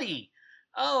old buddy.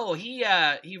 Oh, he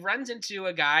runs into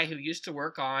a guy who used to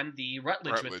work on the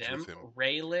Rutledge with him.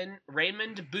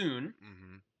 Raymond Boon.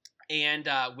 Mm-hmm. And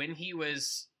when he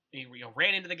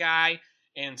ran into the guy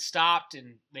and stopped,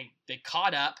 and they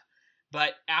caught up.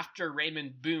 But after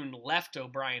Raymond Boon left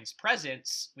O'Brien's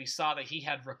presence, we saw that he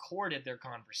had recorded their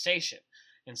conversation.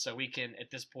 And so we can,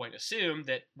 at this point, assume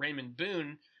that Raymond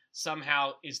Boon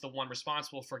somehow is the one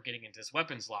responsible for getting into this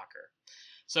weapons locker.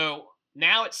 So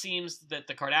now it seems that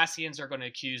the Cardassians are going to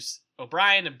accuse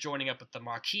O'Brien of joining up with the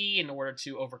Maquis in order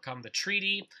to overcome the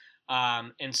treaty.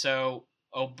 And so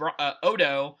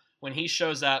Odo, when he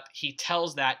shows up, he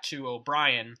tells that to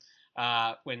O'Brien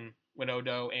when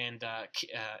Odo and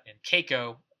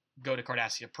Keiko go to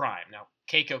Cardassia Prime. Now,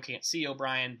 Keiko can't see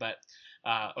O'Brien, but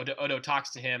Odo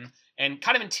talks to him and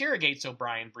kind of interrogates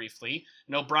O'Brien briefly.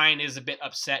 And O'Brien is a bit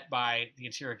upset by the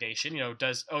interrogation.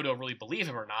 Does Odo really believe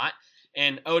him or not?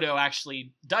 And Odo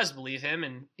actually does believe him,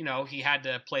 and he had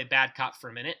to play bad cop for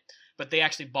a minute, but they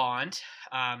actually bond.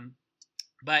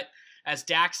 But as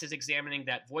Dax is examining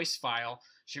that voice file,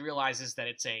 she realizes that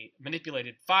it's a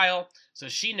manipulated file, so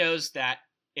she knows that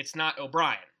it's not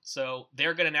O'Brien. So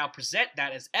they're going to now present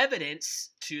that as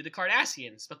evidence to the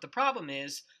Cardassians. But the problem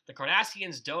is the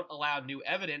Cardassians don't allow new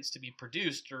evidence to be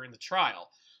produced during the trial.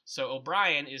 So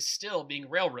O'Brien is still being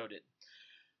railroaded.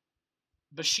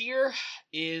 Bashir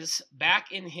is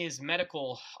back in his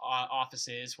medical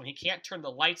offices when he can't turn the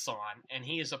lights on, and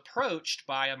he is approached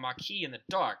by a Maquis in the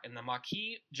dark. And the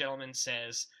Maquis gentleman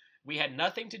says, "We had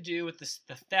nothing to do with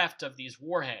the theft of these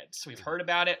warheads. We've heard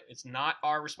about it. It's not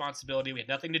our responsibility. We had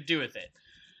nothing to do with it."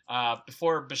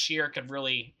 Before Bashir can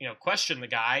really, question the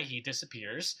guy, he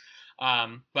disappears.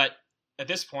 But at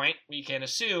this point, we can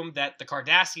assume that the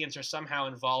Cardassians are somehow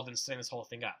involved in setting this whole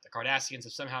thing up. The Cardassians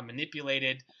have somehow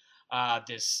manipulated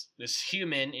this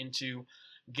human into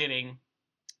getting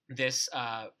this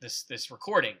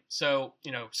recording. So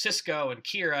Cisco and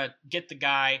Kira get the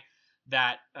guy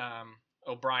that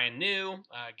O'Brien knew.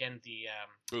 Again, the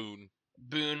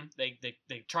Boon. They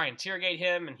try and interrogate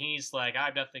him, and he's like, "I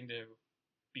have nothing to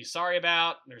be sorry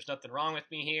about. There's nothing wrong with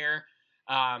me here."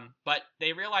 But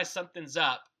they realize something's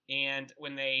up, and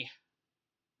when they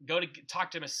go to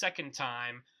talk to him a second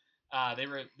time,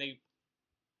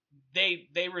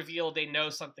 they reveal they know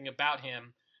something about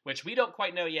him, which we don't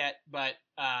quite know yet. But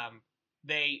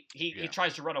he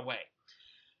tries to run away.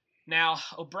 Now,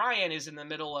 O'Brien is in the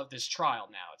middle of this trial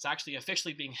now. It's actually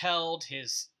officially being held.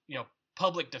 His,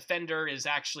 public defender is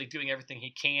actually doing everything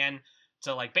he can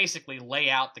to, basically lay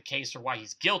out the case for why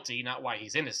he's guilty, not why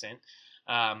he's innocent.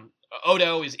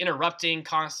 Odo is interrupting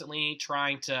constantly,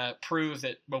 trying to prove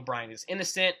that O'Brien is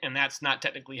innocent, and that's not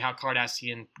technically how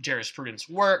Cardassian jurisprudence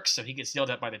works, so he gets yelled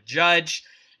at by the judge.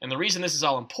 And the reason this is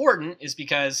all important is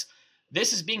because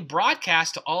this is being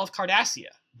broadcast to all of Cardassia.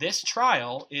 This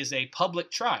trial is a public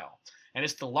trial, and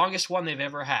it's the longest one they've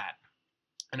ever had.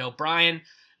 And O'Brien,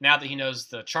 now that he knows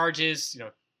the charges,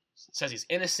 says he's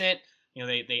innocent.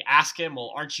 They ask him,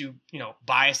 "Well, aren't you,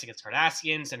 biased against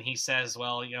Cardassians?" And he says,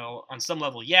 "Well, on some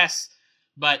level, yes,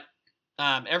 but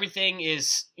everything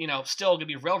is, still going to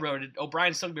be railroaded.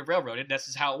 O'Brien's still going to be railroaded. This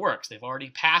is how it works. They've already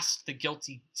passed the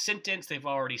guilty sentence. They've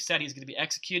already said he's going to be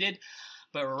executed.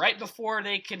 But right before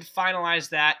they can finalize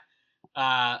that,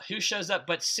 who shows up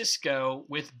but Cisco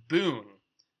with Boon?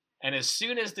 And as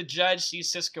soon as the judge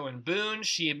sees Cisco and Boon,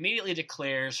 she immediately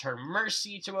declares her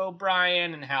mercy to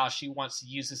O'Brien and how she wants to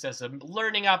use this as a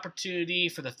learning opportunity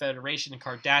for the Federation and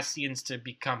Cardassians to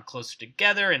become closer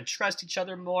together and trust each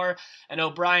other more. And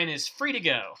O'Brien is free to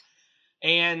go.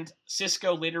 And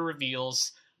Sisko later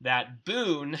reveals that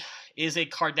Boon is a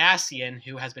Cardassian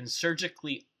who has been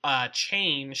surgically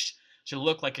changed to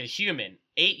look like a human.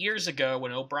 8 years ago,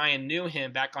 when O'Brien knew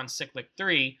him back on Cyclic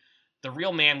 3, the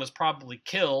real man was probably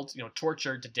killed,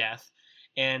 tortured to death,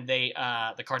 and the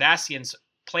Cardassians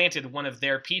planted one of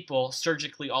their people,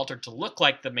 surgically altered to look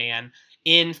like the man,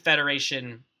 in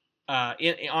Federation,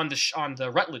 on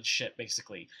the Rutledge ship,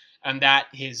 basically. And that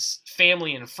his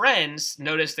family and friends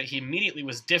noticed that he immediately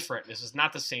was different. This was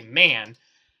not the same man.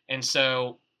 And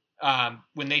so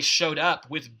when they showed up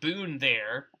with Boon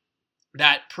there,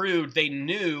 that proved they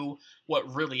knew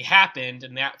what really happened,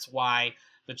 and that's why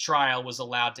the trial was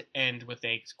allowed to end with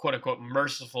a quote-unquote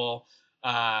merciful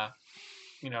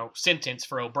sentence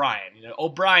for O'Brien.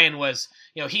 O'Brien was,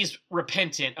 he's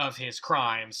repentant of his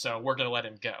crimes, so we're going to let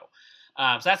him go.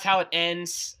 So that's how it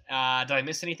ends. Did I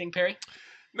miss anything, Perry?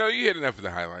 No, you hit enough of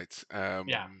the highlights.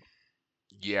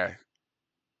 Yeah.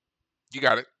 You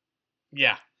got it.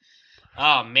 Yeah.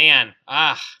 Oh, man.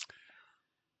 I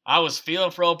was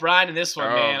feeling for O'Brien in this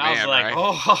one, man. I was like,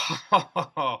 right?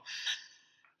 Oh,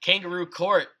 kangaroo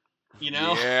court,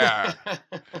 Yeah.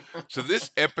 So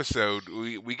this episode,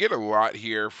 we get a lot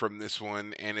here from this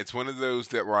one, and it's one of those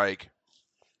that, like,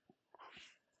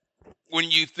 when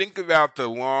you think about the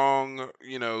long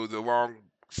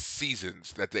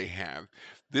seasons that they have,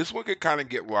 this one could kind of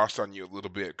get lost on you a little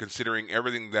bit, considering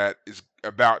everything that is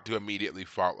about to immediately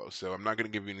follow. So I'm not going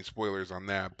to give you any spoilers on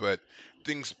that, but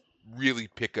things really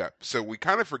pick up. So we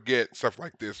kind of forget stuff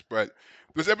like this, but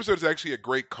this episode is actually a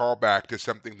great callback to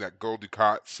something that Gul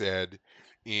Dukat said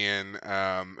in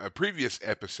a previous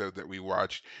episode that we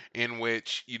watched, in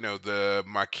which, the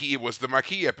Maquis was the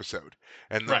Maquis episode,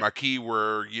 and the Maquis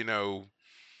were,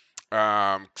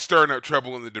 stirring up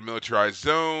trouble in the demilitarized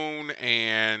zone,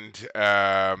 and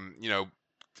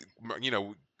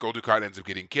Gul Dukat ends up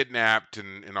getting kidnapped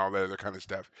and all that other kind of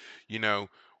stuff.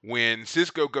 When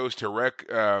Sisko goes to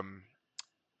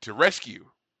rescue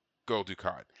Gul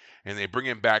Dukat, and they bring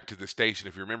him back to the station.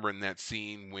 If you remember in that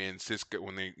scene when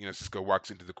Sisko walks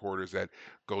into the quarters that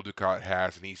Gul Dukat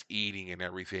has, and he's eating and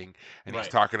everything, and he's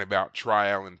talking about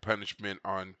trial and punishment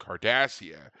on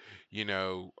Cardassia.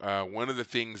 One of the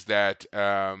things that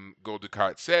Gul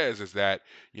Dukat says is that,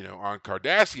 on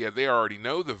Cardassia, they already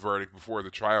know the verdict before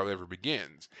the trial ever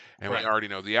begins, and we already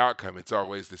know the outcome. It's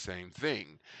always the same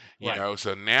thing,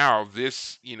 So now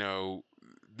this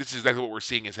is exactly what we're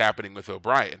seeing is happening with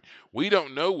O'Brien. We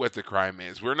don't know what the crime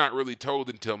is. We're not really told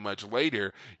until much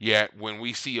later. Yet when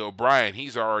we see O'Brien,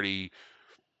 he's already,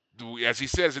 as he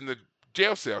says in the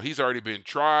jail cell, he's already been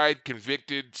tried,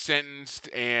 convicted, sentenced,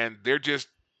 and they're just,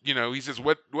 he says,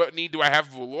 what need do I have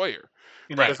of a lawyer?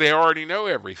 Because they already know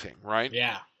everything, right?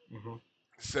 Yeah. Mm-hmm.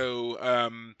 So,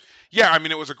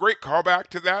 it was a great callback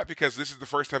to that, because this is the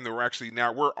first time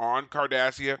that we're on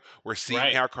Cardassia. We're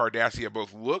seeing how Cardassia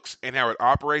both looks and how it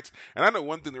operates. And I know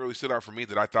one thing that really stood out for me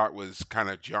that I thought was kind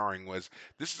of jarring was,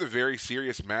 this is a very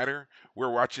serious matter. We're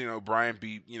watching O'Brien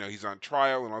be, he's on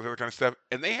trial and all that other kind of stuff.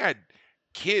 And they had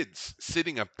kids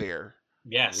sitting up there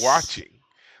watching.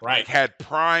 Like, had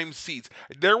prime seats.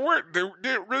 There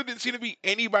really didn't seem to be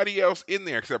anybody else in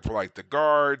there except for, like, the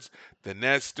guards, the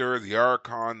Nestor, the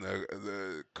Archon,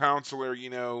 the counselor,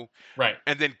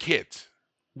 and then kids.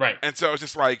 And so it's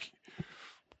just like,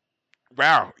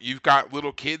 wow, you've got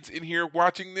little kids in here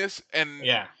watching this. And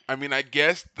I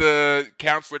guess the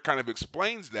counselor kind of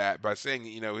explains that by saying,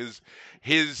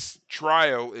 his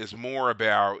trial is more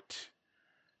about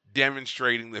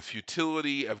demonstrating the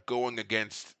futility of going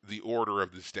against the order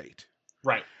of the state.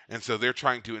 And so they're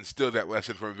trying to instill that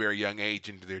lesson from a very young age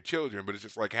into their children. But it's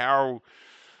just like, how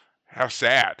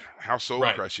sad, how soul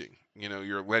crushing.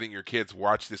 You're letting your kids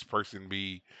watch this person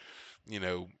be,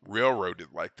 railroaded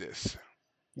like this.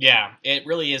 Yeah, it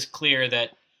really is clear that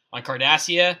on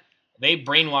Cardassia, they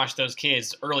brainwash those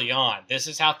kids early on. This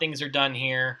is how things are done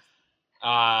here.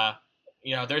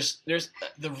 There's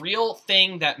the real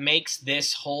thing that makes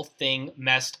this whole thing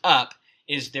messed up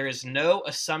is there is no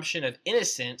assumption of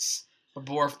innocence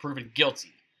before proven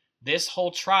guilty. This whole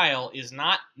trial is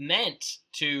not meant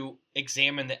to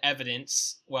examine the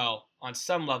evidence. Well, on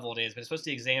some level it is, but it's supposed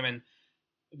to examine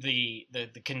the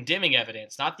condemning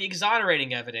evidence, not the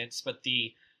exonerating evidence, but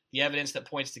the evidence that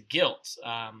points to guilt. We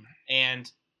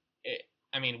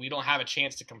don't have a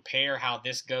chance to compare how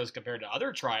this goes compared to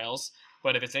other trials.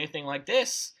 But if it's anything like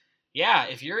this,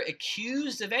 if you're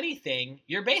accused of anything,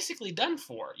 you're basically done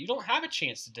for. You don't have a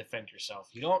chance to defend yourself.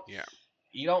 You don't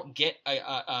get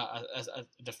a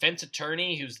defense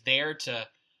attorney who's there to,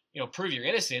 prove your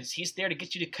innocence. He's there to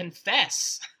get you to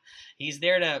confess. He's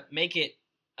there to make it,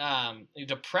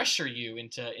 to pressure you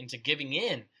into giving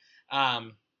in.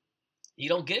 You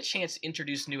don't get a chance to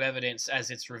introduce new evidence as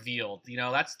it's revealed.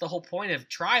 That's the whole point of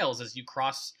trials, is you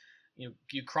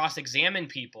cross-examine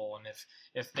people, and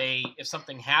if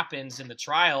something happens in the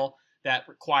trial that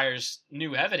requires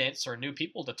new evidence or new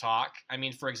people to talk. I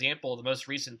mean, for example, the most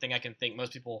recent thing I can think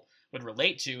most people would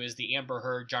relate to is the Amber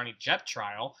Heard Johnny Depp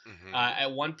trial. Mm-hmm.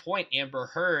 At one point, Amber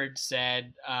Heard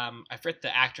said, I forget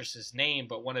the actress's name,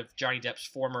 but one of Johnny Depp's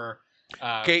former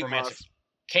Kate romantic... Moss.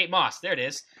 Kate Moss, there it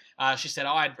is. She said,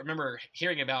 I remember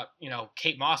hearing about,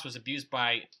 Kate Moss was abused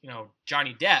by,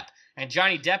 Johnny Depp. And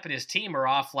Johnny Depp and his team are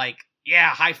off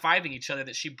high-fiving each other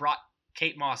that she brought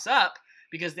Kate Moss up,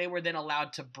 because they were then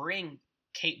allowed to bring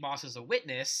Kate Moss as a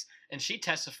witness, and she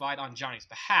testified on Johnny's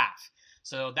behalf.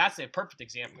 So that's a perfect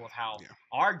example of how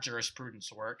our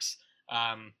jurisprudence works.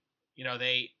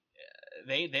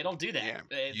 They don't do that.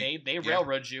 Yeah. They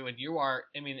railroad you, and you are.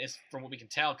 I mean, it's from what we can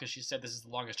tell, because she said this is the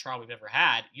longest trial we've ever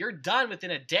had. You're done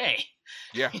within a day.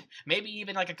 Yeah, maybe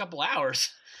even like a couple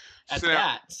hours. So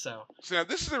now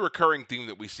this is a recurring theme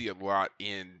that we see a lot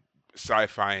in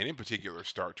sci-fi, and in particular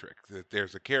Star Trek. That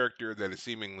there's a character that is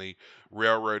seemingly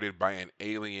railroaded by an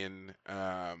alien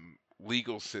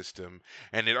legal system,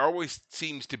 and it always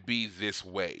seems to be this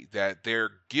way, that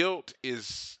their guilt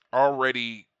is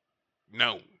already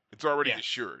known. It's already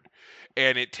assured.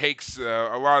 And it takes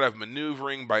a lot of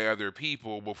maneuvering by other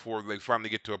people before they finally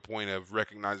get to a point of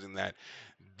recognizing that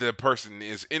the person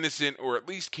is innocent, or at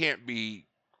least can't be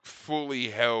fully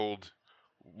held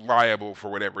liable for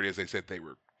whatever it is they said they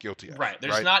were guilty of. Right.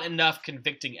 There's not enough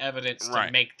convicting evidence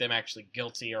to make them actually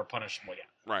guilty or punishable yet.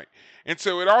 Right. And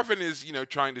so it often is,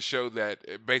 trying to show that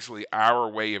basically our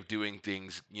way of doing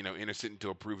things, innocent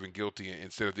until proven guilty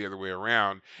instead of the other way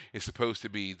around, is supposed to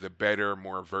be the better,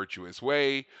 more virtuous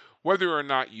way. Whether or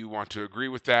not you want to agree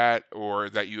with that,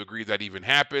 or that you agree that even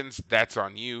happens, that's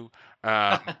on you.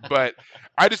 But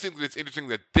I just think that it's interesting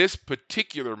that this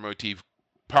particular motif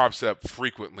pops up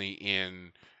frequently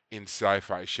in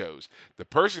sci-fi shows. The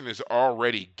person is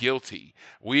already guilty.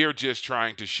 We are just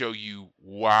trying to show you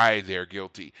why they're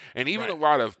guilty. And even a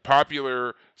lot of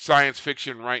popular science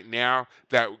fiction right now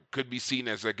that could be seen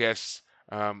as, I guess,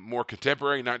 more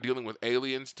contemporary, not dealing with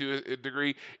aliens to a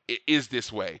degree, it is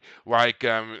this way. Like,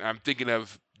 I'm thinking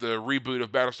of the reboot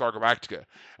of Battlestar Galactica.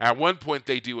 At one point,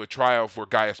 they do a trial for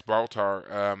Gaius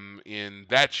Baltar in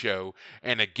that show,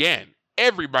 and again,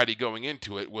 everybody going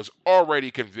into it was already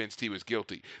convinced he was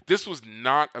guilty. This was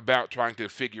not about trying to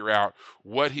figure out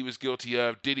what he was guilty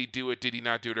of. Did he do it? Did he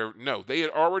not do it? No, they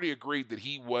had already agreed that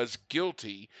he was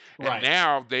guilty. And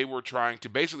now they were trying to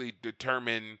basically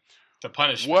determine the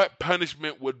punishment. What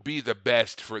punishment would be the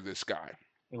best for this guy.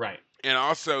 Right. And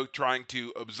also trying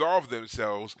to absolve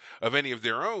themselves of any of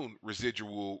their own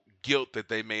residual guilt that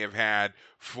they may have had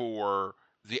for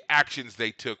the actions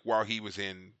they took while he was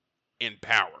in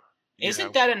power.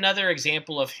 Isn't that another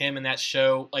example of him in that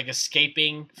show, like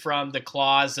escaping from the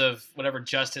claws of whatever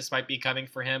justice might be coming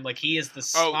for him? Like, he is the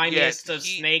slimiest of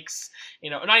snakes.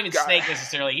 Not even snake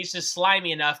necessarily. He's just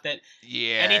slimy enough that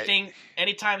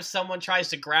anytime someone tries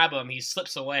to grab him, he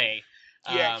slips away.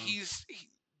 Yeah,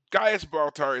 Gaius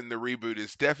Baltar in the reboot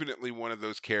is definitely one of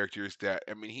those characters that,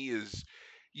 he's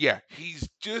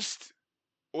just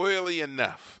oily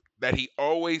enough that he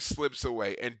always slips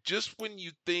away. And just when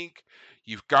you think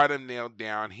you've got him nailed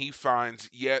down, he finds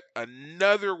yet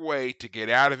another way to get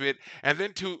out of it, and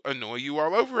then to annoy you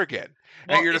all over again.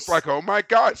 And you're just like, oh my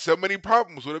God, so many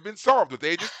problems would have been solved if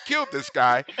they just killed this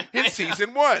guy in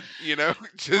season 1. Well,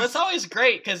 it's always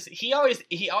great because he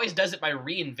always does it by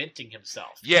reinventing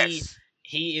himself. Yes.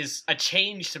 He is a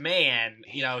changed man.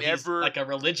 He's like a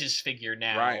religious figure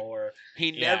now. Right.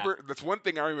 That's one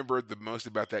thing I remember the most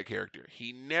about that character.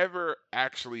 He never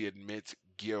actually admits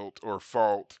guilt or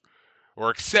fault or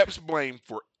accepts blame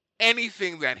for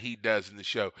anything that he does in the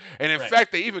show. And in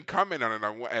fact, they even comment on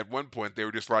it at one point. They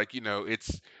were just like, they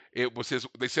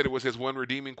said it was his one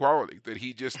redeeming quality, that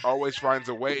he just always finds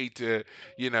a way to,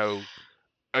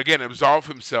 again, absolve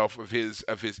himself of his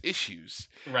issues,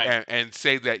 and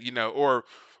say that, or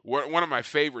one of my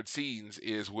favorite scenes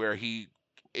is where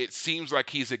it seems like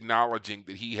he's acknowledging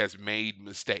that he has made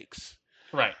mistakes,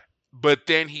 but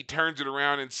then he turns it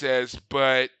around and says,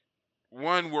 but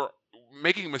we're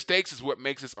making mistakes is what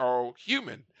makes us all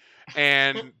human,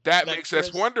 and that makes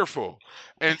us wonderful,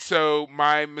 and so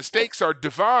my mistakes are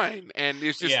divine, and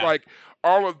it's just like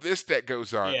all of this that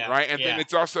goes on, right? And then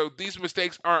it's also, these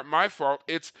mistakes aren't my fault.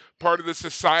 It's part of the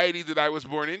society that I was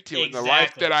born into and the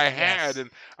life that I had. And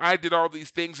I did all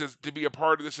these things to be a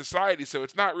part of the society. So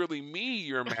it's not really me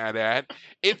you're mad at.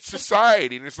 It's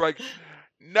society. And it's like,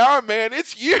 nah, man,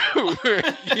 it's you.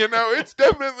 It's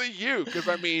definitely you. Because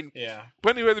I mean, Yeah.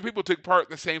 plenty of other people took part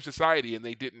in the same society and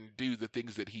they didn't do the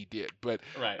things that he did. But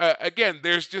Right. again,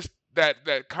 there's just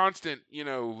that constant,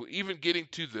 even getting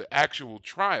to the actual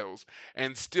trials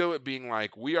and still it being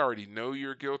like, we already know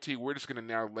you're guilty. We're just going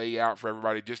to now lay out for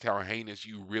everybody just how heinous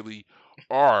you really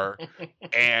are.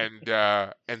 And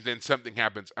then something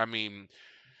happens. I mean,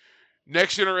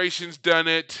 Next Generation's done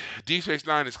it. Deep Space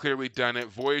Nine has clearly done it.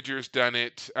 Voyager's done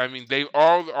it. I mean, they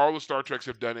all the Star Treks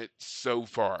have done it so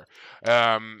far.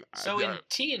 So in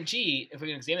TNG, if we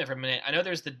can examine it for a minute, I know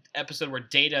there's the episode where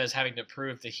Data is having to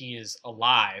prove that he is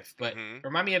alive, but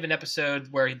remind me of an episode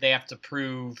where they have to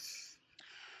prove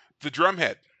the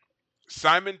Drumhead.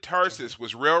 Simon Tarsis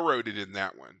was railroaded in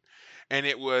that one. And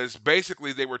it was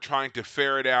basically they were trying to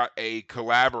ferret out a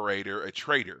collaborator, a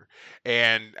traitor.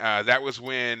 And that was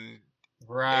when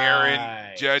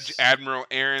Judge Admiral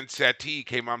Aaron Satie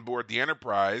came on board the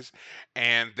Enterprise,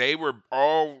 and they were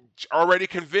all already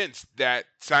convinced that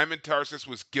Simon Tarsis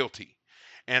was guilty.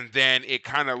 And then it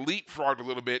kind of leapfrogged a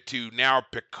little bit to now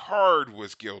Picard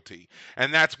was guilty.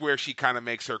 And that's where she kind of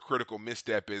makes her critical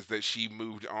misstep, is that she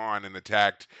moved on and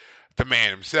attacked the man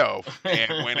himself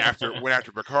and went after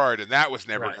Picard, and that was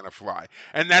never going to fly.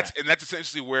 And that's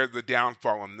essentially where the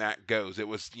downfall on that goes. It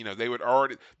was,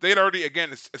 they'd already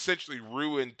again essentially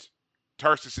ruined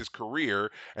Tarsis's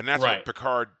career, and that's what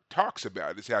Picard talks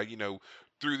about, is how,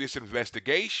 through this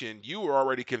investigation, you were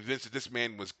already convinced that this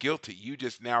man was guilty. You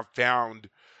just now found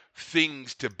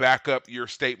things to back up your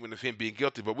statement of him being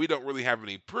guilty, but we don't really have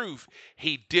any proof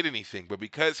he did anything. But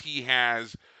because he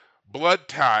has blood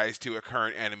ties to a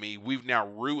current enemy, we've now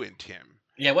ruined him.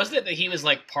 Yeah, wasn't it that he was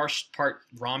like part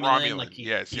Romulan? Like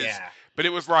yes. But it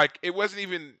was like, it wasn't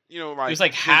even, like... It was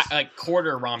like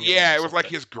quarter Romulan. Yeah, it was like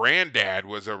his granddad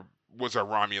was a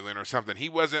Romulan or something.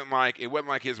 It wasn't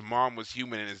like his mom was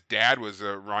human and his dad was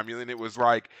a Romulan. It was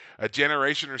like a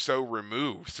generation or so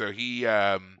removed. So he...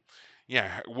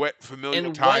 what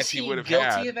familial ties he would have had. Was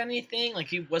he guilty of anything?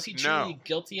 Like, was he truly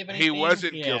guilty of anything? He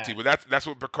wasn't guilty, but that's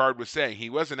what Picard was saying. He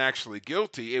wasn't actually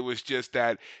guilty. It was just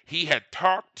that he had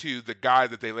talked to the guy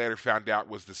that they later found out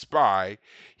was the spy.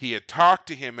 He had talked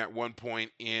to him at one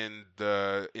point in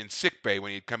sickbay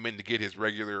when he'd come in to get his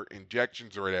regular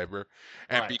injections or whatever.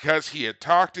 And because he had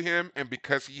talked to him and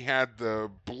because he had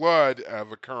the blood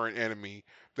of a current enemy,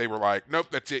 they were like, nope,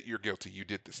 that's it. You're guilty. You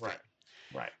did this thing.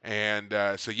 Right. And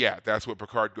that's what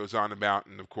Picard goes on about,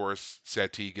 and of course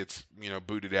Satie gets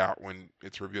booted out when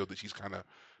it's revealed that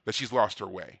she's lost her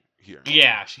way here.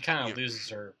 Yeah, she kind of loses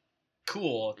her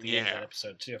cool at the end of that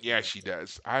episode too. Yeah, she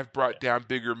does. I've brought down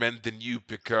bigger men than you,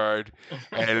 Picard,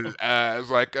 and I was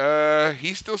like,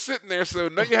 he's still sitting there, so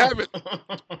no, you haven't.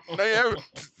 No, you haven't.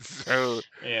 So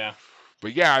yeah.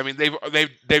 But yeah, I mean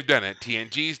they've done it.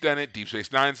 TNG's done it. Deep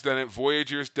Space Nine's done it.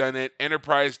 Voyager's done it.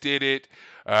 Enterprise did it.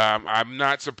 I'm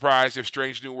not surprised if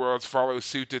Strange New Worlds follows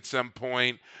suit at some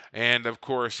point, and of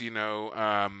course,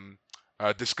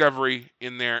 Discovery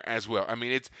in there as well. I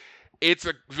mean, it's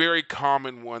a very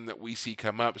common one that we see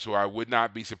come up, so I would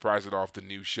not be surprised at all if the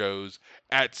new shows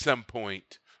at some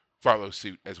point follow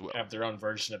suit as well. Have their own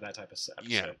version of that type of stuff.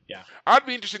 Yeah. Yeah. I'd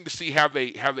be interested to see how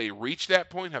they reach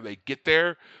that point, how they get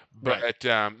there. But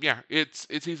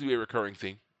it's easily a recurring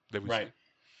thing that we see.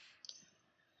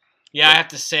 Yeah, I have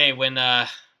to say when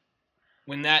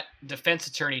that defense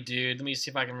attorney dude, let me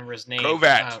see if I can remember his name.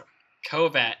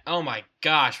 Kovat. Oh my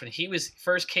gosh, when he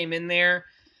first came in there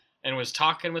and was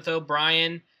talking with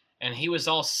O'Brien and he was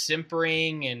all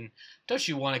simpering and don't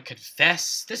you want to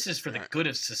confess? This is for the good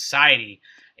of society.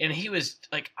 And he was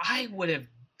like, I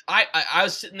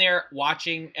was sitting there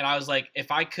watching and I was like,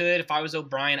 if I was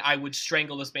O'Brien, I would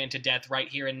strangle this man to death right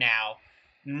here and now.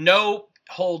 No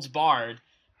holds barred.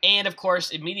 And of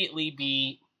course, immediately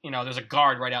be, there's a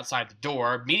guard right outside the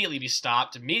door, immediately be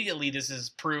stopped. Immediately, this is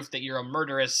proof that you're a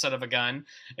murderous son of a gun.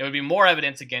 It would be more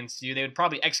evidence against you. They would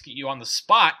probably execute you on the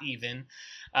spot even.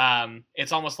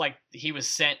 It's almost like he was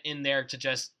sent in there to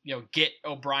just, get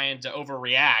O'Brien to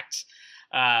overreact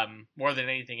more than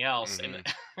anything else. Mm-hmm.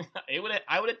 And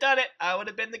I would have done it. I would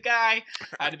have been the guy.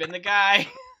 I'd have been the guy.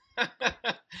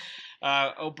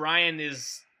 O'Brien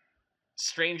is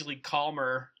strangely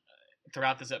calmer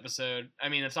throughout this episode. I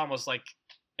mean, it's almost like,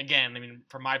 again,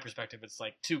 from my perspective, it's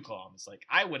like too calm. It's like,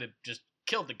 I would have just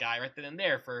killed the guy right then and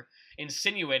there for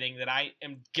insinuating that I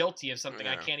am guilty of something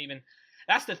I can't even...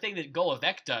 That's the thing that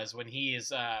Golovec does when he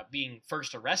is being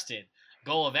first arrested.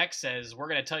 Golovec says, we're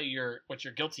going to tell you what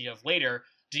you're guilty of later.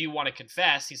 Do you want to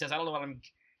confess? He says, I don't know what I'm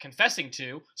confessing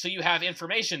to, so you have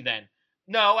information then.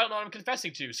 No, I don't know what I'm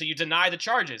confessing to, so you deny the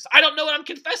charges. I don't know what I'm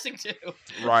confessing to.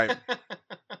 Right.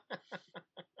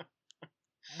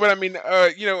 But I mean,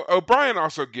 O'Brien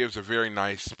also gives a very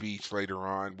nice speech later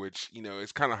on, which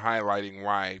is kind of highlighting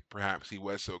why perhaps he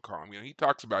was so calm. He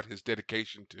talks about his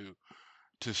dedication to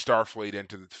Starfleet and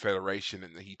to the Federation,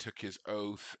 and that he took his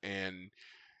oath and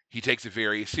he takes it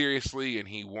very seriously, and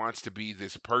he wants to be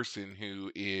this person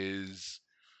who is,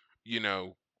 you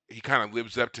know, he kind of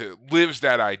lives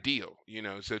that ideal.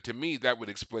 So to me, that would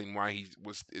explain why he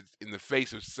was in the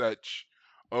face of such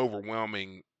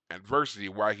overwhelming adversity,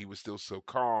 why he was still so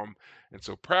calm and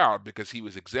so proud, because he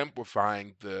was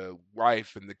exemplifying the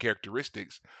life and the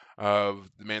characteristics of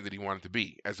the man that he wanted to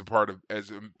be as a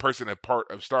person, a part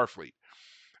of Starfleet.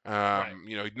 Right.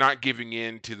 Not giving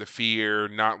in to the fear,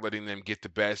 not letting them get the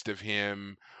best of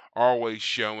him, always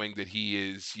showing that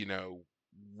he is,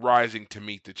 rising to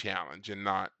meet the challenge and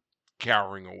not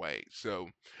cowering away. So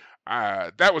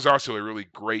that was also a really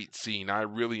great scene. I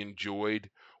really enjoyed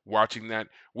watching that.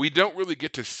 We don't really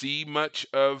get to see much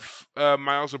of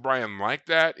Miles O'Brien like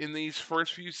that in these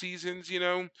first few seasons.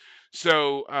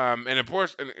 So, and of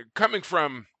course, coming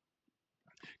from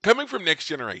Next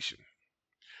Generation,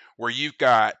 where you've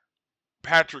got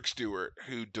Patrick Stewart,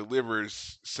 who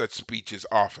delivers such speeches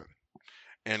often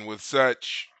and with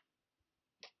such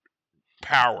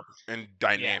power and Yeah.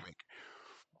 dynamic.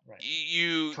 Right.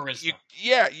 You, Charisma.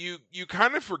 yeah, you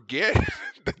kind of forget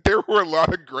that there were a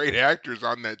lot of great actors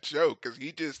on that show, because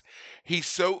he's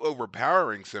so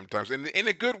overpowering sometimes, and in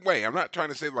a good way. I'm not trying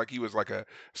to say like he was like a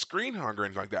screen hog or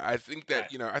anything like that. I think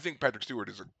that Right. I think Patrick Stewart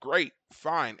is a great,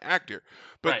 fine actor,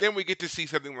 but Right. then we get to see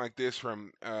something like this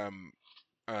from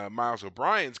Miles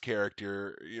O'Brien's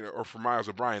character, or for Miles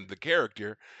O'Brien, the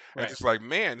character, and it's Right. just like,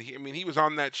 man, he was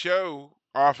on that show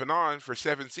off and on for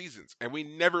 7 seasons, and we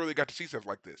never really got to see stuff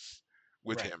like this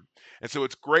with Right. him. And so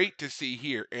it's great to see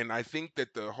here, and I think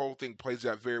that the whole thing plays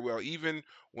out very well. Even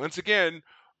once again,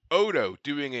 Odo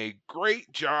doing a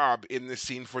great job in this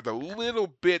scene for the little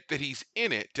bit that he's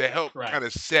in it to help Right. kind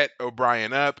of set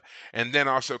O'Brien up, and then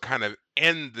also kind of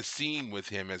end the scene with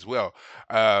him as well.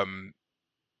 Um,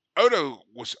 Odo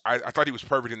I thought he was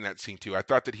perfect in that scene too. I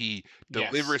thought that he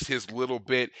Yes. delivers his little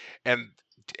bit, and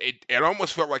it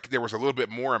almost felt like there was a little bit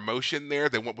more emotion there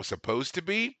than what was supposed to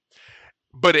be,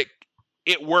 but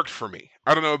it worked for me.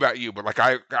 I don't know about you, but like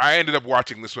I ended up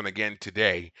watching this one again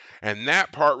today, and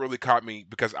that part really caught me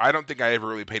because I don't think I ever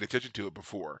really paid attention to it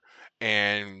before,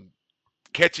 and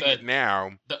catching The it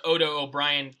now. the Odo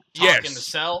O'Brien talk in the Yes,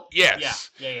 cell. Yeah.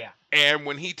 yes. Yeah. Yeah. And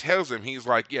when he tells him, he's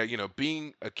like, yeah,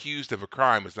 being accused of a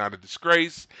crime is not a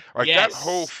disgrace. Like that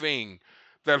whole Yes. thing,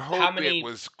 that whole How bit many?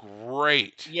 was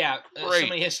great. Yeah. So Great.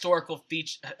 many historical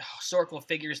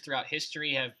figures throughout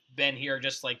history have been here,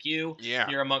 just like you. Yeah.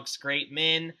 You're amongst great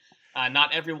men.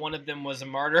 Not every one of them was a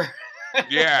martyr.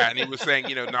 Yeah. And he was saying,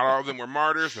 not all of them were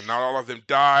martyrs and not all of them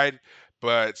died,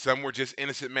 but some were just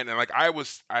innocent men. And like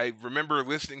I remember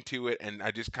listening to it, and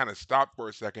I just kind of stopped for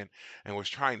a second and was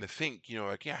trying to think,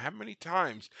 like, yeah, how many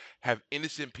times have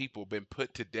innocent people been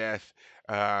put to death,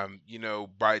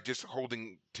 by just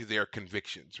holding to their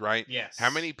convictions, right? How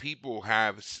Yes. many people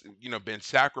have, been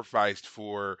sacrificed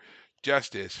for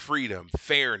justice, freedom,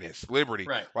 fairness, liberty,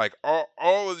 Right. like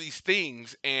all of these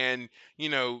things. And, you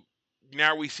know,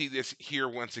 now we see this here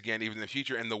once again, even in the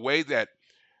future, and the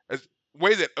as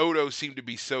way that Odo seemed to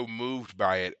be so moved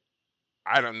by it.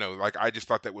 I don't know. Like I just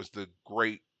thought that was the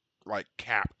great like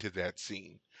cap to that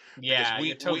scene, because Yeah, you're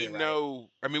we totally right. know.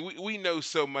 I mean, we know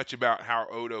so much about how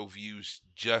Odo views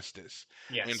justice,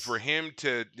 and for Yes. him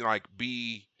to like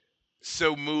be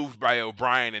so moved by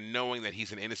O'Brien and knowing that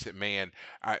he's an innocent man,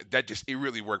 that just it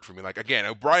really worked for me. Like again,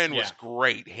 O'Brien was Yeah.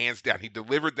 great, hands down. He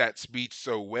delivered that speech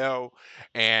so well,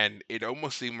 and it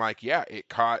almost seemed like yeah, it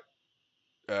caught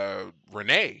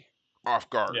Renee off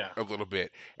guard Yeah. a little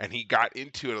bit, and he got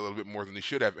into it a little bit more than he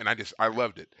should have. And I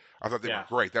loved it. I thought they were Yeah.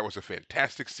 great. That was a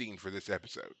fantastic scene for this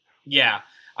episode. Yeah.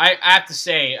 I have to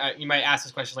say, you might ask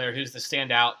this question later. Who's the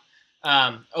standout?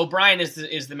 O'Brien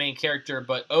is the main character,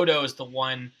 but Odo is the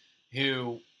one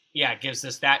who, yeah, gives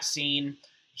us that scene.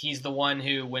 He's the one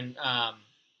who, when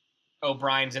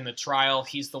O'Brien's in the trial,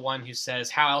 he's the one who says,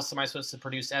 "How else am I supposed to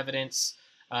produce evidence?"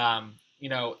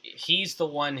 He's the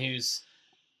one who's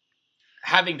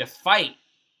having to fight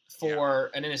Yeah,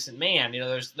 for an innocent man.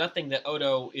 There's nothing that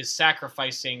Odo is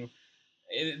sacrificing.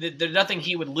 There's nothing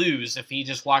he would lose if he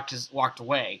just walked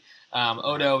away. right.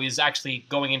 Odo is actually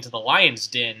going into the lion's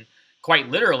den, quite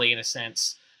literally in a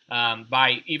sense,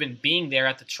 by even being there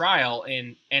at the trial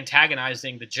and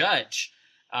antagonizing the judge.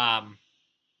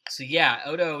 So yeah,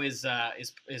 Odo is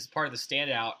part of the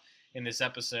standout in this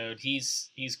episode. He's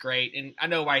great, and I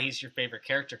know why he's your favorite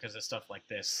character because of stuff like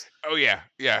this. Oh yeah,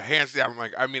 yeah, hands down.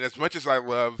 Like I mean, as much as I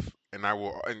love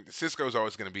and Cisco's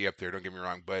always going to be up there, don't get me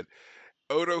wrong, but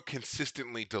Odo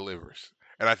consistently delivers.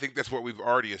 And I think that's what we've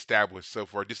already established so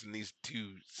far, just in these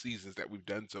 2 seasons that we've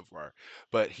done so far.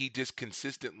 But he just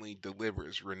consistently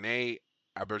delivers. Renee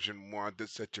Auberjonois did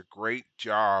such a great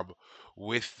job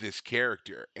with this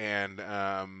character. And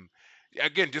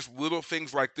again, just little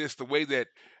things like this, the way that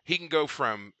he can go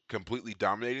from completely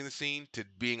dominating the scene to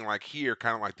being like here,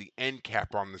 kind of like the end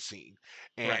cap on the scene.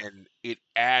 Right. And it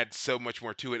adds so much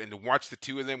more to it. And to watch the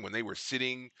two of them when they were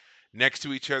sitting next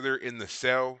to each other in the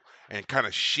cell and kind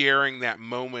of sharing that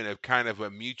moment of kind of a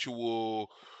mutual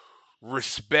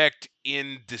respect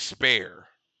in despair.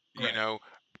 You Right. know,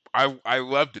 I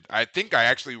loved it. I think I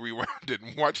actually rewound it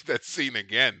and watched that scene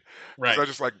again because I Right. was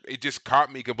just like, it just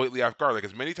caught me completely off guard. Like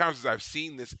as many times as I've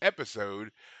seen this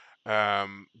episode,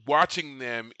 watching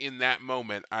them in that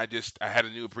moment, I had a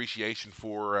new appreciation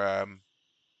for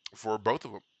both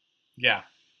of them. Yeah.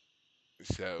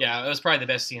 So Yeah. It was probably the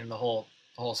best scene in the whole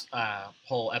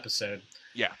episode.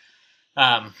 yeah,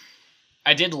 Um,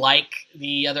 I did like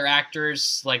the other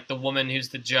actors, like the woman who's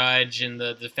the judge and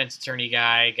the defense attorney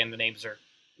guy. Again, the names are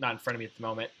not in front of me at the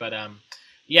moment, but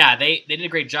yeah, they did a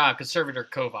great job. Conservator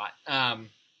Kovat.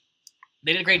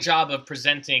 They did a great job of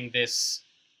presenting this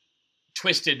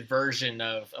twisted version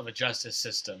of a justice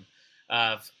system.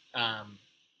 Of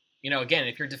again,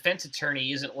 if your defense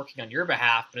attorney isn't working on your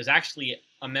behalf, but is actually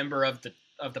a member of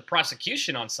the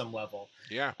prosecution on some level,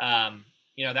 yeah.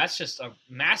 That's just a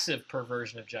massive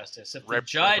perversion of justice. If the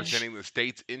Representing the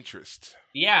state's interest.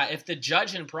 Yeah, if the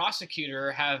judge and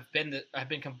prosecutor have been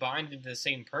combined into the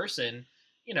same person,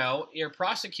 your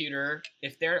prosecutor,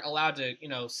 if they're allowed to,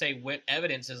 say what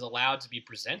evidence is allowed to be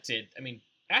presented, I mean,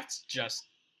 that's just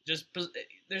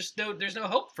there's no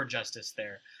hope for justice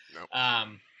there. Nope.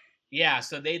 Yeah,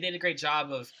 so they did a great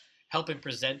job of helping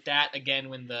present that again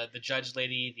when the judge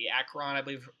lady, the Akron, I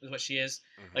believe is what she is.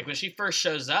 Mm-hmm. Like when she first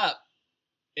shows up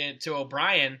to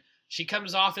O'Brien, she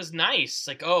comes off as nice,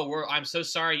 like, "Oh, I'm so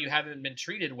sorry you haven't been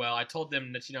treated well. I told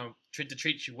them that to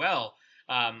treat you well."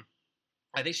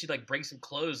 I think she like brings some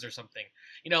clothes or something.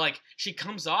 Like she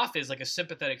comes off as like a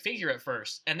sympathetic figure at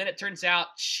first, and then it turns out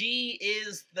she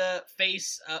is the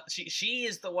face. She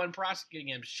is the one prosecuting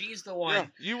him. She's the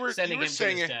one sending him to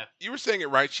his death. You were saying it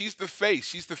right. She's the face.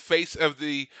 She's the face of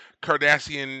the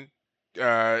Cardassian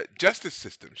justice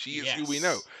system. She is who we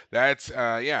know. That's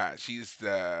she's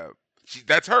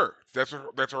that's her. That's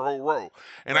her whole role.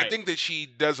 And Right. I think that she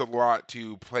does a lot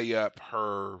to play up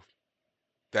her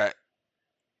that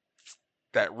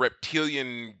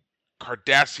reptilian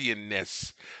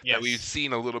Cardassianness that we've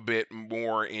seen a little bit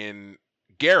more in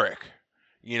Garrick.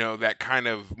 That kind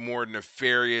of more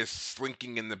nefarious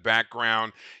slinking in the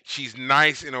background. She's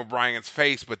nice in O'Brien's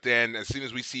face, but then as soon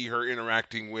as we see her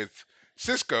interacting with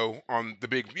Cisco on the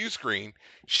big view screen,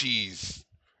 she's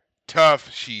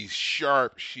tough, she's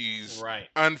sharp, she's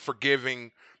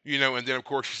unforgiving, and then of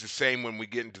course she's the same when we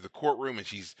get into the courtroom and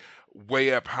she's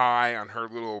way up high on her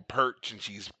little perch and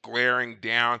she's glaring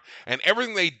down. And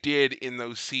everything they did in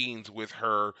those scenes with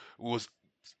her was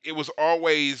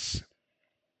always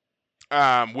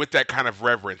with that kind of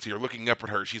reverence. You're looking up at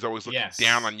her. She's always looking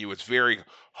down on you. It's very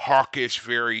hawkish,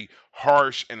 very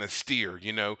harsh and austere,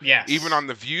 Yes. Even on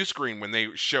the view screen when they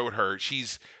showed her,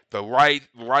 the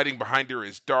lighting behind her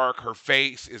is dark. Her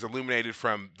face is illuminated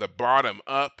from the bottom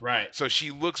up. Right. So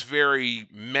she looks very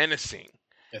menacing.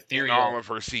 Ethereal. In all of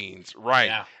her scenes, right?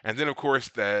 Yeah. And then of course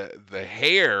the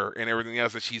hair and everything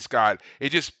else that she's got,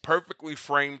 it just perfectly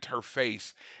framed her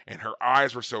face, and her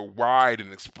eyes were so wide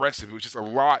and expressive. It was just a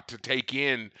lot to take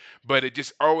in, but it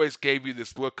just always gave you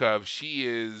this look of she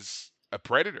is a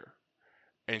predator,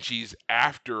 and she's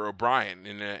after O'Brien.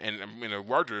 And in a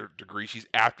larger degree, she's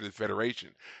after the Federation.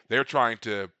 They're trying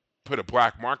to put a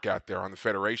black mark out there on the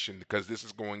Federation because this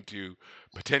is going to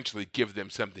potentially give them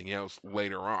something else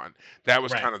later on. That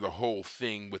was kind of the whole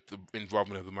thing with the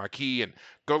involvement of the Maquis, and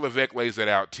Golovic lays that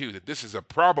out too, that this is a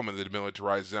problem in the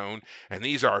demilitarized zone, and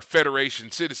these are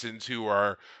Federation citizens who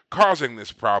are causing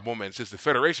this problem, and since the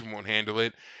Federation won't handle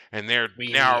it, and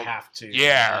we have to.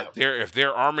 If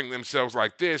they're arming themselves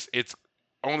like this, it's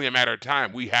only a matter of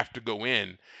time. We have to go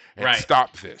in and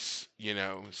stop this,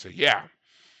 So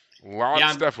a lot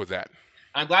of stuff with that.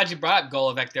 I'm glad you brought up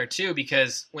Golovic there too,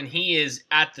 because when he is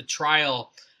at the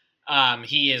trial,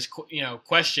 he is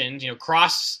questioned,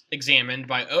 cross-examined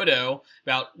by Odo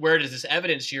about where does this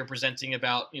evidence you're presenting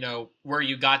about, where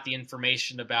you got the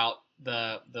information about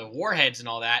the warheads and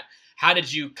all that. How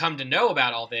did you come to know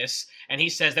about all this? And he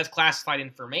says that's classified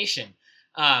information.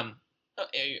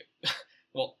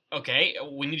 well, okay,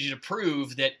 we need you to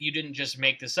prove that you didn't just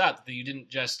make this up, that you didn't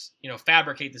just,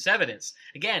 fabricate this evidence.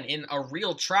 Again, in a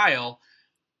real trial,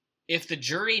 if the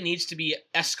jury needs to be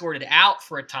escorted out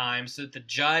for a time so that the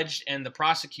judge and the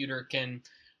prosecutor can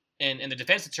and the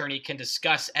defense attorney can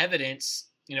discuss evidence,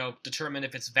 determine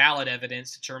if it's valid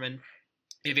evidence, determine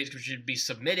if it should be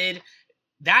submitted.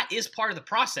 That is part of the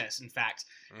process, in fact.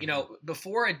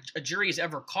 Before a jury is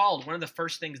ever called, one of the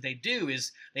first things they do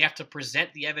is they have to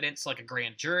present the evidence like a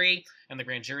grand jury, and the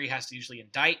grand jury has to usually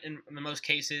indict in most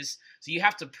cases. So you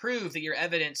have to prove that your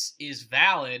evidence is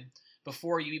valid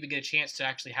before you even get a chance to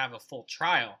actually have a full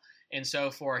trial. And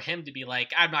so for him to be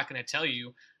like, I'm not going to tell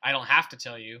you, I don't have to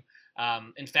tell you.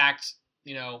 In fact,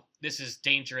 this is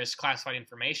dangerous classified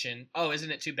information. Oh,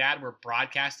 isn't it too bad we're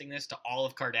broadcasting this to all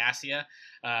of Cardassia?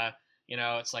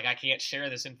 It's like, I can't share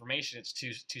this information. It's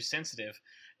too sensitive.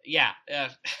 Yeah.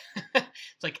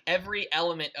 It's like every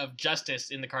element of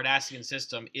justice in the Cardassian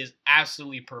system is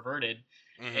absolutely perverted.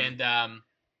 Mm-hmm. And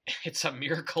it's a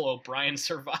miracle O'Brien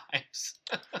survives.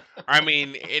 I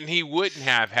mean, and he wouldn't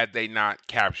have had they not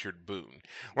captured Boon.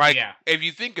 Like, if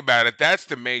you think about it, that's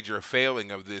the major failing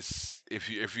of this.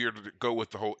 If you're to go with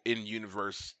the whole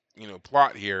in-universe,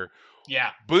 plot here.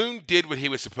 Yeah. Boon did what he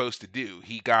was supposed to do.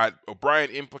 He got O'Brien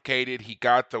implicated. He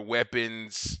got the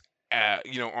weapons,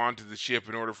 onto the ship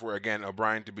in order for, again,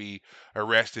 O'Brien to be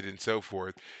arrested and so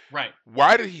forth. Right.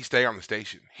 Why did he stay on the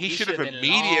station? He should have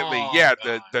immediately,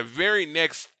 the very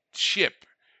next ship.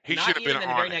 He should have been on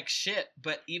the very next ship,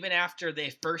 but even after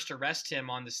they first arrest him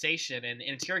on the station and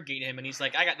interrogate him, and he's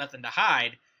like, I got nothing to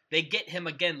hide, they get him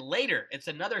again later. It's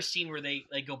another scene where they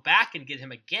go back and get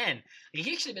him again.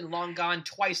 He should have been long gone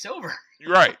twice over.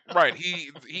 Right.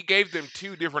 He gave them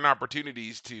two different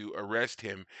opportunities to arrest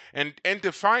him and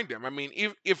to find him. I mean,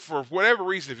 if for whatever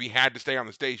reason, if he had to stay on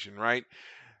the station, right?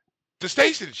 The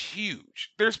station's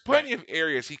huge. There's plenty of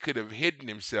areas he could have hidden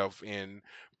himself in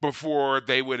before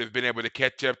they would have been able to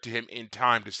catch up to him in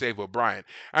time to save O'Brien.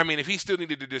 I mean, if he still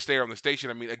needed to just stay on the station,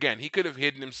 I mean, again, he could have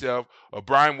hidden himself.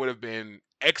 O'Brien would have been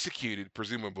executed,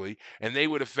 presumably, and they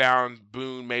would have found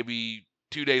Boon maybe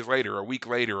 2 days later, a week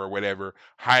later, or whatever,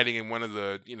 hiding in one of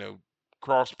the,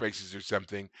 crawl spaces or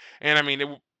something. And I mean, it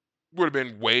would have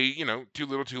been way, too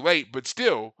little too late, but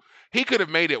still, he could have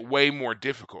made it way more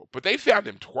difficult. But they found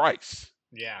him twice.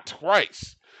 Yeah.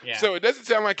 Twice. Yeah. So it doesn't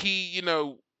sound like he,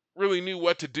 really knew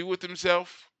what to do with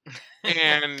himself.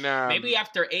 And maybe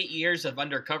after 8 years of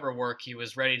undercover work, he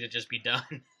was ready to just be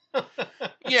done.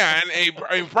 Yeah, and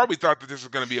he probably thought that this was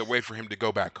going to be a way for him to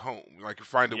go back home, like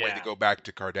find a way to go back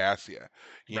to Cardassia,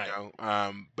 you know.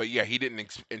 But yeah, he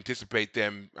didn't anticipate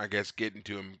them, I guess, getting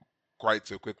to him quite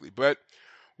so quickly. But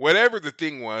whatever the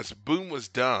thing was, Boon was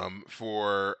dumb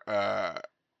for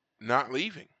not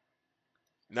leaving,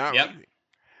 leaving.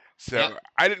 So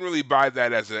I didn't really buy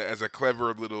that as a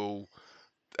clever little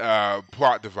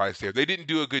plot device there. They didn't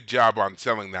do a good job on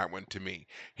selling that one to me.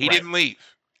 He didn't leave.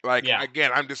 Like,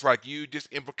 again, I'm just like, you just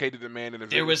implicated the man in a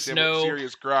very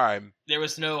serious crime. There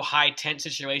was no high-tense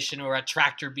situation where a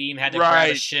tractor beam had to grab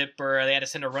a ship, or they had to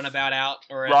send a runabout out,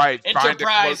 or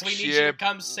Enterprise, we need you to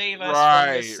come save us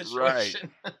from this situation.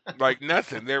 Like,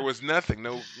 nothing. There was nothing.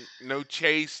 No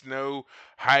chase, no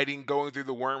hiding, going through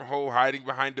the wormhole, hiding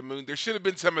behind the moon. There should have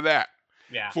been some of that.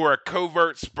 Yeah. For a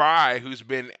covert spy who's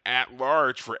been at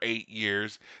large for 8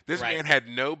 years, this man had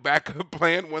no backup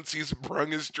plan once he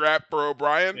sprung his trap for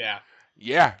O'Brien.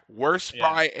 Yeah, worst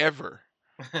spy ever.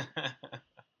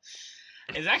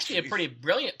 It's actually a pretty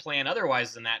brilliant plan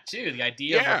otherwise than that, too. The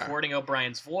idea of recording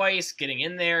O'Brien's voice, getting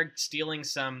in there, stealing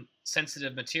some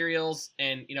sensitive materials,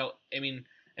 and,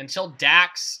 until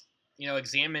Dax,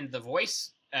 examined the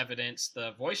voice evidence,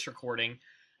 the voice recording,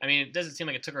 I mean, it doesn't seem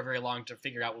like it took her very long to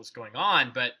figure out what was going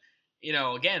on, but,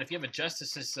 again, if you have a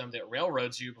justice system that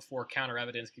railroads you before counter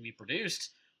evidence can be produced,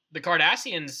 the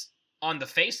Cardassians, on the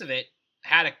face of it,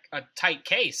 had a tight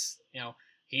case.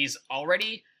 He's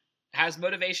already has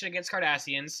motivation against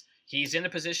Cardassians. He's in a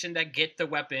position to get the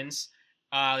weapons.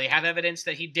 They have evidence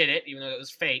that he did it, even though it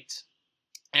was faked.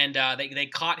 And they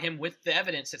caught him with the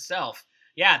evidence itself.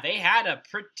 Yeah, they had a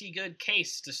pretty good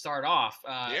case to start off.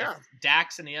 If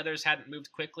Dax and the others hadn't moved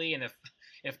quickly, and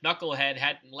if Knucklehead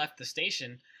hadn't left the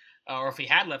station, or if he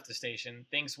had left the station,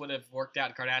 things would have worked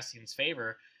out in Cardassian's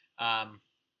favor.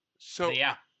 So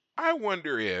I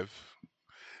wonder if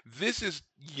this is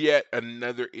yet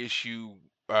another issue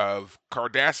of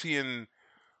Cardassian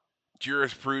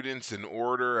jurisprudence and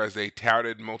order, as they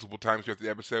touted multiple times throughout the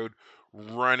episode,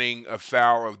 running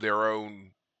afoul of their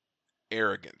own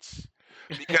arrogance.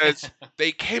 because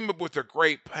they came up with a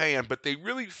great plan, but they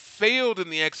really failed in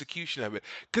the execution of it.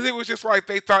 Because it was just like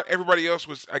they thought everybody else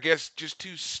was, I guess, just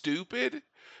too stupid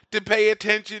to pay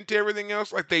attention to everything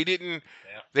else. Like Yeah.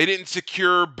 they didn't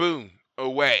secure Boon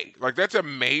away. Like that's a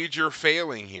major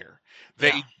failing here.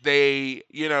 Yeah. They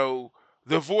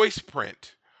the voice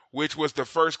print, which was the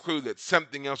first clue that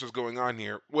something else was going on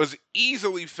here, was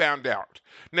easily found out.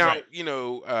 Now, Right.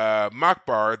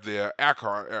 Makbar, the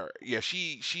Akar,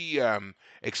 she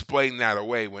explained that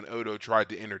away when Odo tried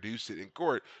to introduce it in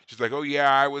court. She's like, "Oh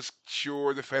yeah, I was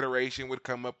sure the Federation would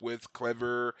come up with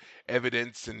clever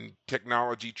evidence and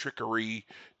technology trickery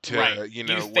Right. to, You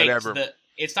faked whatever."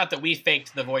 it's not that we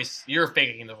faked the voice, you're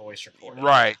faking the voice recording.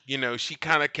 Right. She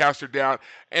kind of cast her down.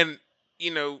 And,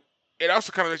 you know, it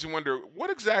also kind of makes you wonder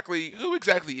who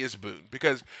exactly is Boone?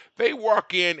 Because they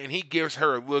walk in and he gives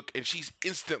her a look and she's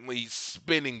instantly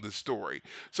spinning the story.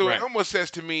 So it Right. almost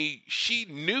says to me she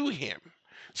knew him.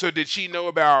 So did she know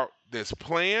about this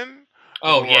plan?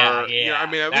 Oh, yeah, Or, yeah. I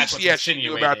mean, at That's least, what's yeah, she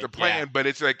knew about the insinuated. plan, Yeah. but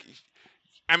it's like,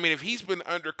 I mean, if he's been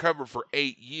undercover for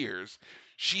 8 years,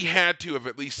 she had to have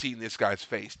at least seen this guy's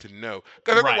face to know.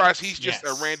 Because Right. otherwise, he's just a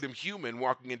Yes. random human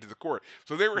walking into the court.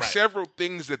 So there were Right. several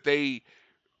things that they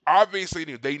obviously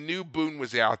knew. They knew Boone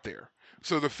was out there.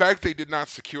 So the fact they did not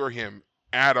secure him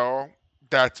at all,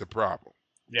 that's a problem.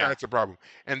 Yeah. That's a problem.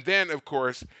 And then, of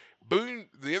course, Boone,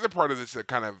 the other part of this that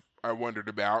kind of I wondered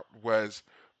about was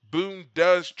Boone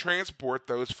does transport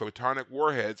those photonic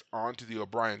warheads onto the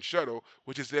O'Brien shuttle,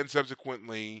 which is then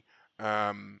subsequently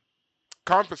um,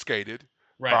 confiscated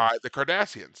Right. by the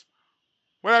Cardassians.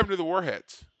 What happened to the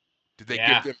warheads? Did they give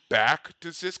Yeah. them back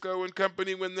to Cisco and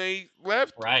company when they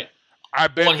left? Right. I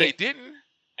bet Well, they didn't.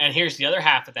 And here's the other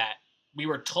half of that. We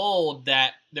were told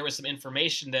that there was some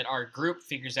information that our group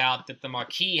figures out that the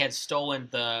Maquis had stolen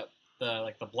the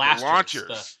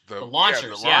blasters, the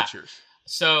launchers. The launchers.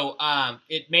 So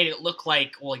it made it look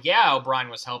like, well, yeah, O'Brien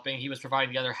was helping. He was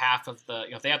providing the other half of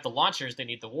if they have the launchers, they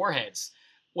need the warheads.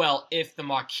 Well, if the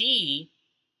Maquis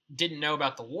didn't know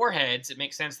about the warheads, it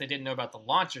makes sense they didn't know about the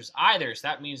launchers either. So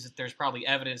that means that there's probably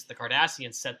evidence the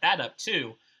Cardassians set that up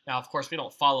too. Now, of course, we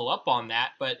don't follow up on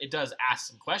that, but it does ask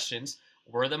some questions.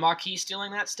 Were the Maquis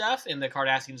stealing that stuff, and the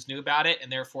Cardassians knew about it,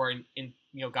 and therefore,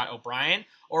 got O'Brien,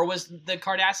 or was the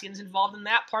Cardassians involved in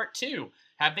that part too?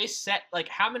 Have they set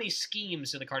how many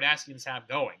schemes do the Cardassians have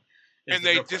going? And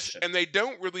they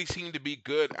don't really seem to be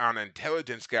good on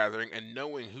intelligence gathering and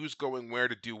knowing who's going where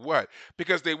to do what,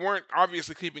 because they weren't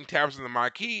obviously keeping tabs on the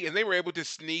Maquis, and they were able to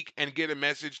sneak and get a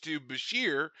message to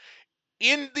Bashir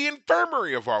in the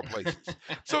infirmary of all places.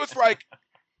 So it's like,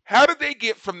 how did they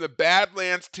get from the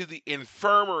Badlands to the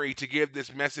infirmary to give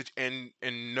this message and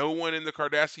no one in the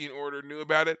Cardassian Order knew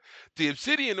about it? The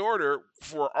Obsidian Order,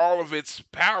 for all of its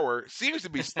power, seems to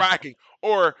be slacking,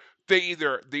 or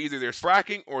they're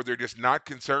slacking or they're just not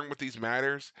concerned with these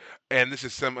matters, and this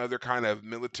is some other kind of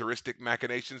militaristic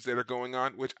machinations that are going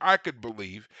on, which I could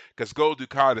believe, because Gul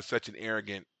Dukat is such an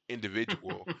arrogant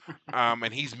individual.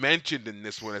 And he's mentioned in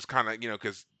this one as kind of,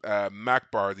 because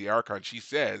Makbar, the Archon, she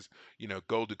says,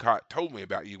 Gul Dukat told me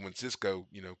about you when Cisco,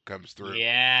 comes through.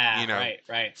 Yeah,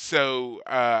 right. So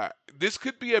this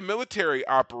could be a military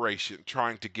operation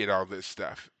trying to get all this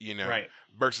stuff, Right.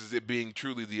 versus it being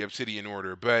truly the Obsidian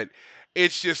Order. But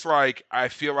it's just like, I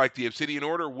feel like the Obsidian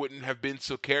Order wouldn't have been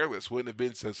so careless, wouldn't have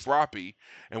been so sloppy,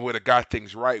 and would have got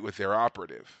things right with their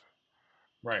operative.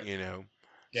 Right.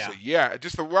 Yeah. So yeah,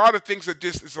 just a lot of things that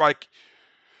just is like,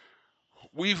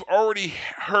 we've already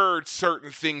heard certain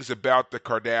things about the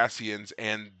Cardassians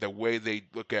and the way they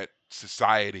look at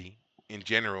society in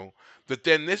general, that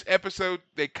then this episode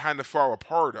they kind of fall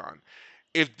apart on.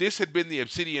 If this had been the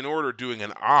Obsidian Order doing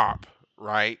an op,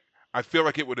 right, I feel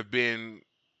like it would have been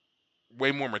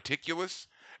way more meticulous,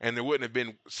 and there wouldn't have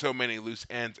been so many loose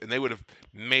ends, and they would have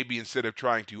maybe, instead of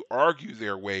trying to argue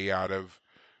their way out of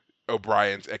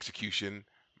O'Brien's execution,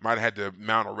 might have had to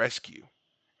mount a rescue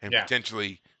and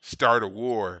potentially start a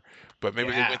war. But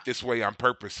maybe they went this way on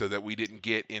purpose so that we didn't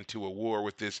get into a war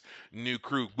with this new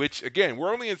crew, which, again,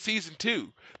 we're only in season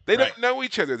 2. They don't know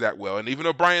each other that well. And even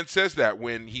O'Brien says that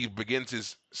when he begins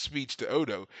his speech to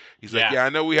Odo. He's like, I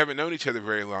know we haven't known each other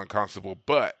very long, Constable,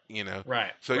 but,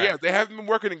 Right. So, yeah, they haven't been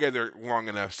working together long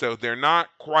enough. So they're not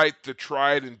quite the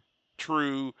tried and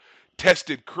true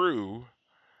tested crew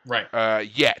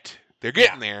yet. They're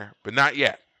getting there, but not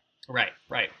yet. Right.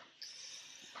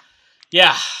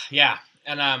 Yeah.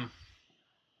 And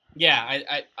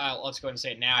let's go ahead and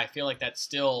say it now. I feel like that's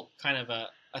still kind of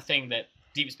a thing that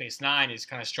Deep Space Nine is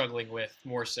kind of struggling with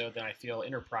more so than I feel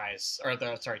Enterprise,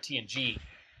 TNG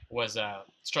was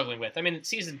struggling with. I mean,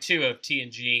 season 2 of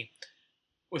TNG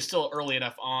was still early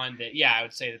enough on that, yeah, I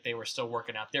would say that they were still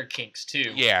working out their kinks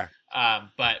too. Yeah.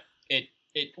 But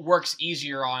it works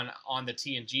easier on the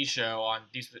TNG show on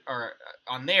these or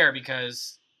on there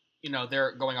because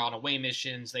they're going on away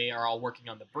missions. They are all working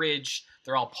on the bridge.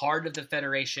 They're all part of the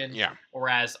Federation. Yeah.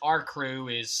 Whereas our crew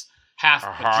is half A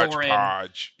Bajoran.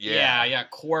 hodgepodge. Yeah. Yeah.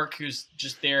 Quark, who's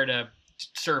just there to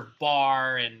serve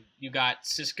bar, and you got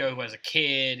Cisco, who has a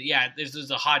kid. Yeah, there's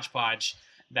a hodgepodge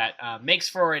that makes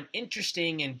for an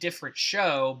interesting and different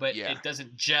show, but it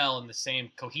doesn't gel in the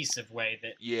same cohesive way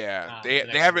that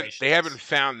they haven't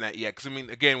found that yet. Because I mean,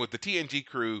 again, with the TNG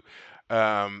crew,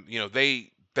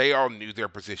 they all knew their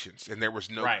positions, and there was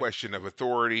no question of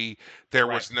authority. There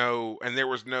was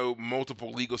no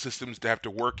multiple legal systems to have to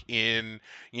work in.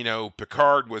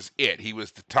 Picard was it. He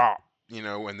was the top.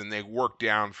 And then they worked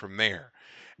down from there.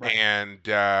 Right. And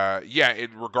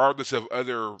regardless of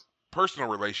other personal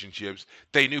relationships,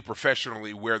 they knew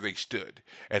professionally where they stood,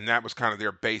 and that was kind of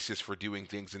their basis for doing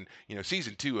things. And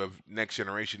season 2 of Next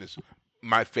Generation is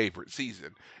my favorite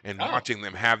season, and watching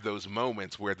them have those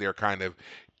moments where they're kind of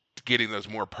getting those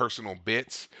more personal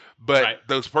bits, but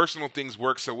those personal things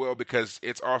work so well because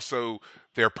it's also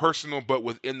they're personal, but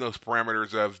within those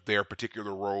parameters of their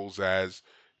particular roles as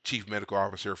chief medical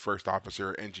officer, first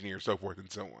officer, engineer, so forth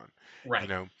and so on.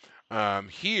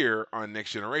 Here on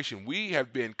Next Generation, we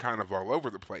have been kind of all over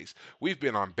the place. We've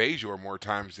been on Bajor more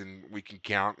times than we can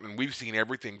count, and we've seen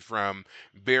everything from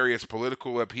various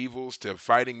political upheavals to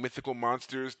fighting mythical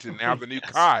monsters to now the new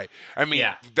Kai. I mean,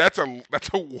 that's a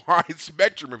wide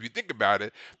spectrum if you think about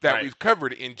it that we've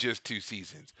covered in just 2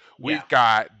 seasons. We've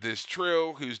got this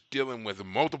Trill who's dealing with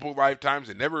multiple lifetimes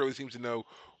and never really seems to know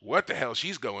what the hell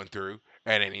she's going through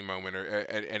at any moment or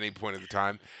at any point of the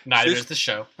time. Neither is the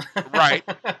show.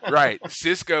 Right.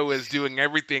 Cisco is doing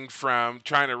everything from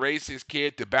trying to raise his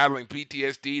kid to battling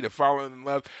PTSD to falling in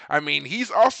love. I mean,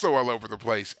 he's also all over the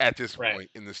place at this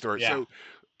point in the story. So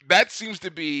that seems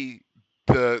to be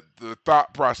the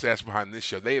thought process behind this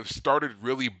show. They have started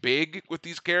really big with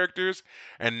these characters,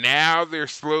 and now they're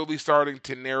slowly starting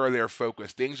to narrow their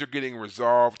focus. Things are getting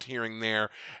resolved here and there,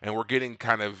 and we're getting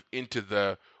kind of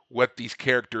into what these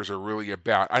characters are really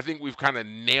about. I think we've kind of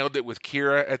nailed it with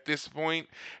Kira at this point,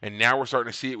 and now we're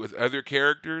starting to see it with other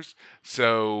characters.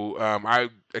 So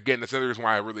that's another reason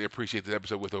why I really appreciate this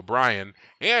episode with O'Brien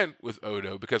and with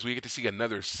Odo, because we get to see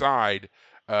another side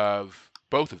of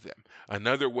both of them.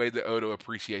 Another way that Odo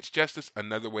appreciates justice,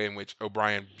 another way in which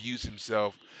O'Brien views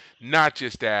himself not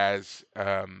just as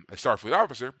a Starfleet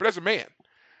officer, but as a man.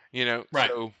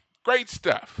 So great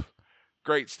stuff.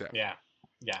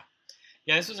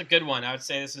 Yeah, this was a good one. I would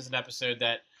say this is an episode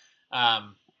that,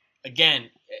 again,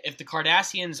 if the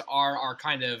Cardassians are our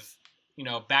kind of,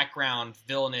 background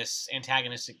villainous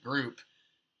antagonistic group,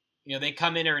 they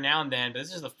come in every now and then, but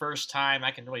this is the first time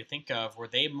I can really think of where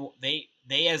they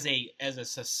as a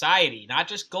society, not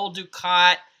just Gul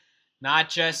Dukat, not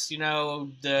just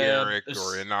Garrick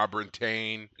or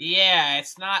Inabrantane. Yeah,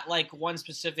 it's not like one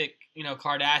specific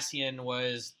Cardassian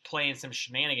was playing some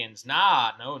shenanigans.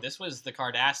 No, this was the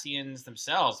Cardassians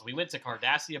themselves. We went to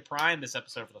Cardassia Prime this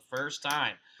episode for the first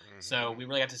time, so we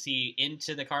really got to see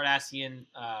into the Cardassian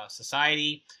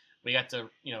society. We got to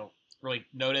really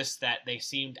notice that they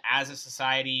seemed as a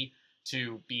society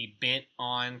to be bent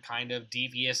on kind of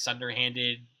devious,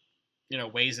 underhanded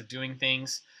ways of doing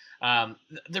things.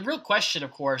 The real question,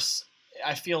 of course,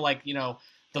 I feel like the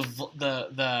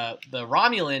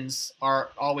Romulans are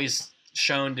always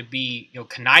shown to be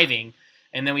conniving,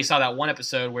 and then we saw that one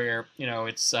episode where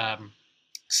it's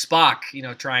Spock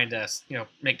trying to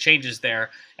make changes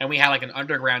there, and we had like an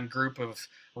underground group of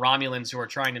Romulans who are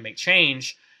trying to make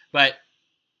change, but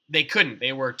they couldn't.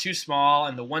 They were too small,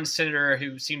 and the one senator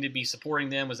who seemed to be supporting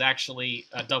them was actually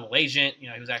a double agent.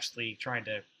 He was actually trying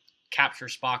to capture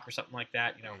Spock or something like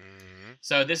that.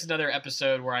 So this is another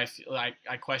episode where I feel like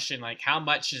I question like how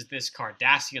much is this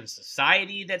Cardassian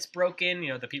society that's broken?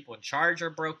 The people in charge are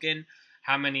broken.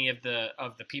 How many of the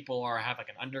people have like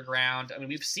an underground? I mean,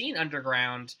 we've seen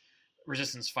underground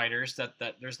resistance fighters. That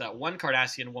there's that one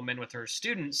Cardassian woman with her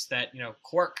students that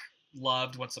Quark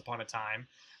loved once upon a time.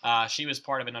 She was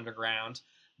part of an underground,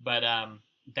 but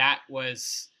that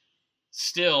was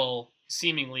still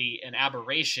seemingly an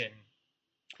aberration.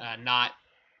 Not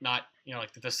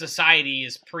like the society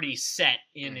is pretty set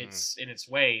in its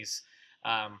ways.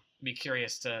 Be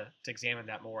curious to examine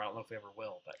that more. I don't know if we ever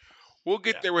will, but we'll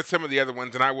get there with some of the other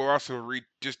ones, and I will also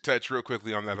just touch real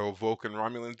quickly on that whole Vulcan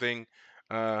Romulan thing.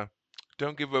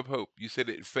 Don't give up hope. You said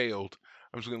it failed.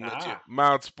 I'm just gonna let you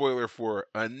mild spoiler for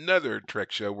another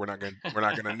Trek show we're not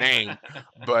gonna name,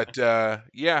 but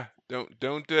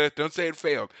Don't say it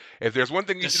failed. If there's one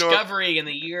thing you should know, Discovery in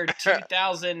the year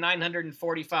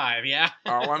 2945. Yeah.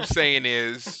 all I'm saying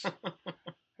is,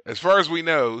 as far as we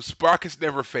know, Spock has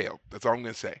never failed. That's all I'm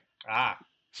going to say. Ah.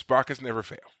 Spock has never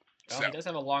failed. Well, So he does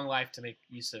have a long life to make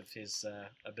use of his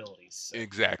abilities. So.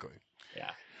 exactly.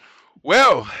 Yeah.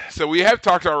 Well, so we have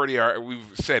talked already. We've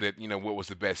said it. What was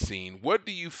the best scene? What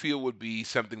do you feel would be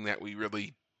something that we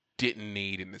really didn't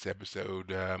need in this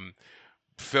episode?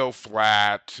 Fell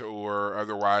flat or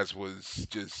otherwise was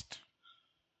just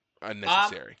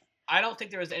unnecessary? I don't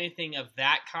think there was anything of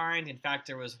that kind. In fact,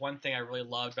 there was one thing I really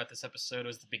loved about this episode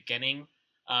was the beginning.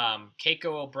 Keiko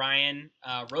O'Brien,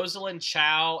 Rosalind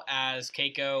Chow as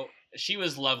Keiko. She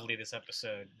was lovely this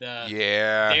episode.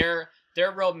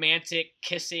 Their romantic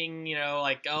kissing,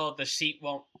 like, oh, the seat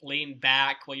won't lean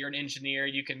back. Well, you're an engineer.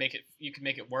 You can make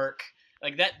it work.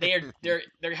 Like that,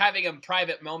 they're having a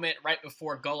private moment right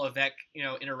before Golovec,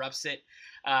 interrupts it.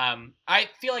 I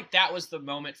feel like that was the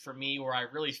moment for me where I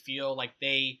really feel like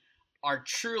they are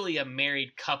truly a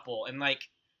married couple, and like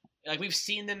we've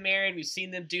seen them married, we've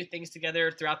seen them do things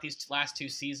together throughout these last 2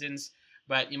 seasons.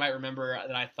 But you might remember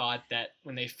that I thought that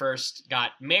when they first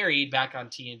got married back on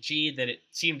TNG, that it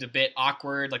seemed a bit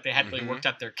awkward, like they hadn't really worked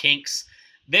out their kinks.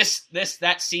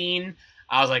 That scene,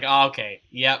 I was like, oh, okay,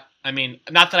 yep. I mean,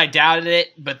 not that I doubted it,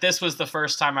 but this was the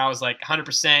first time I was like,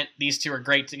 100%, these two are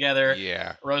great together.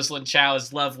 Yeah. Rosalind Chow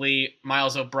is lovely.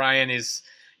 Miles O'Brien is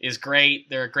great.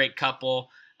 They're a great couple.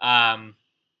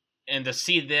 And to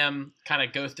see them kind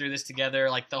of go through this together,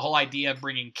 like the whole idea of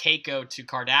bringing Keiko to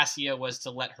Cardassia was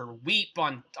to let her weep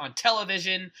on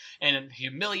television and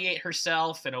humiliate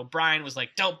herself. And O'Brien was like,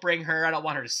 don't bring her. I don't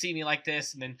want her to see me like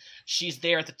this. And then she's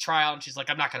there at the trial and she's like,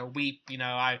 I'm not going to weep.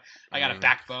 I got a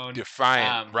backbone.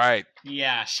 Defiant, right.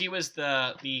 Yeah, she was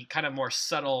the kind of more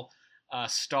subtle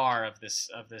star of this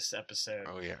episode.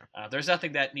 Oh yeah. There's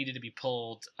nothing that needed to be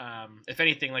pulled. If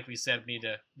anything, like we said, we need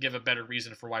to give a better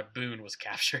reason for why Boon was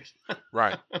captured.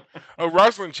 Right. Oh,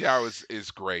 Rosalind Chow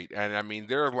is great, and I mean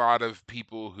there are a lot of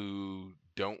people who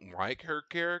don't like her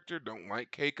character, don't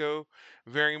like Keiko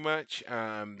very much.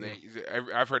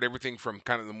 I've heard everything from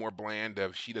kind of the more bland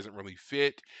of she doesn't really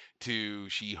fit to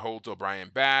she holds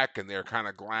O'Brien back, and they're kind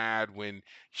of glad when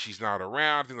she's not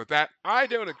around, things like that. I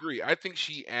don't agree. I think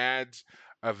she adds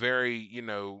a very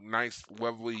nice,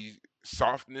 lovely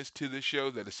softness to the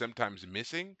show that is sometimes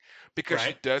missing because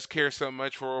she does care so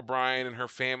much for O'Brien and her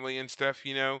family and stuff.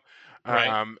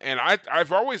 Right. And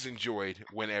I've always enjoyed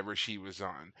whenever she was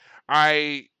on.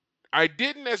 I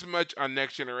didn't as much on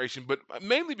Next Generation, but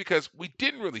mainly because we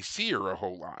didn't really see her a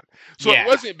whole lot. So Yeah. it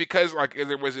wasn't because like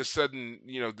there was this sudden,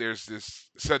 there's this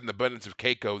sudden abundance of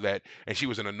Keiko and she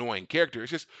was an annoying character.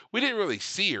 It's just we didn't really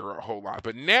see her a whole lot.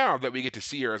 But now that we get to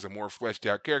see her as a more fleshed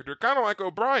out character, kind of like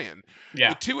O'Brien, Yeah.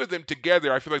 the two of them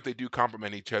together, I feel like they do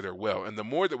complement each other well. And the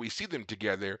more that we see them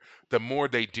together, the more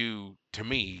they do, to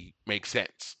me, make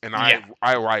sense. And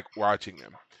I like watching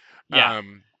them. Yeah.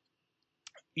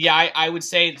 Yeah, I would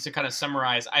say, to kind of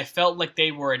summarize, I felt like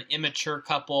they were an immature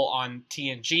couple on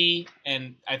TNG,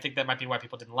 and I think that might be why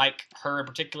people didn't like her in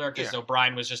particular, because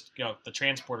O'Brien was just, the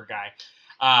transporter guy.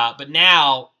 But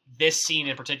now, this scene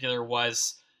in particular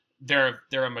was, they're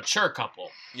a mature couple.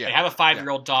 Yeah. They have a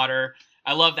 5-year-old daughter.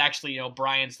 I loved, actually,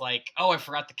 O'Brien's like, oh, I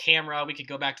forgot the camera. We could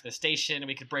go back to the station, and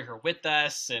we could bring her with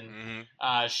us. And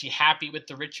she happy with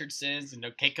the Richardsons. And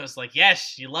Keiko's like, yes,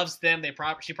 she loves them.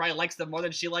 She probably likes them more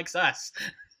than she likes us.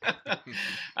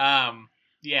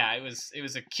 Yeah, it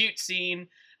was a cute scene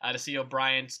to see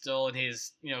O'Brien still in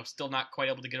his, still not quite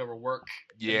able to get over work.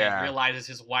 Yeah. And realizes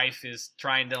his wife is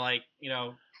trying to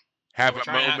have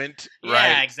a moment. Right.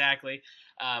 Yeah, exactly.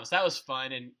 So that was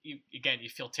fun, and you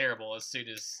feel terrible as soon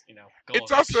as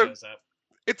Golovec shows up.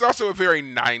 It's also a very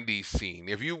 90s scene.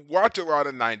 If you watch a lot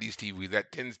of 90s TV,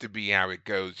 that tends to be how it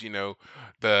goes.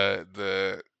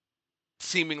 The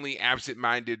seemingly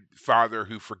absent-minded father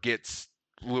who forgets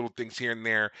little things here and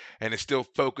there and is still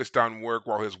focused on work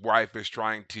while his wife is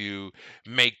trying to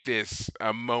make this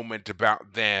a moment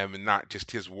about them and not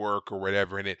just his work or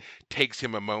whatever, and it takes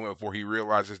him a moment before he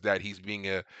realizes that he's being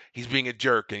a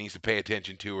jerk and needs to pay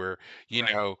attention to her.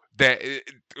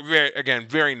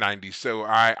 Very 90s. So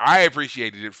I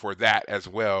appreciated it for that as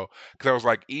well, because I was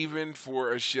like, even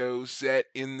for a show set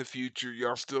in the future,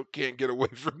 y'all still can't get away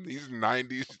from these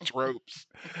 90s tropes.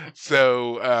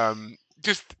 So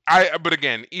but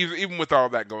again, even with all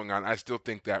that going on, I still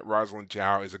think that Rosalind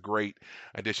Chow is a great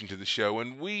addition to the show,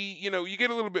 and you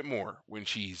get a little bit more when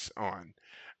she's on.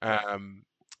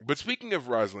 But speaking of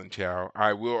Rosalind Chow,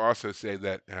 I will also say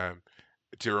that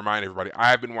to remind everybody,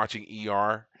 I've been watching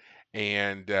ER,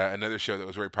 and another show that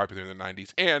was very popular in the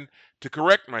 90s. And to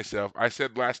correct myself, I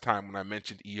said last time when I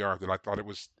mentioned ER that I thought it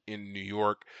was in New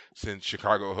York since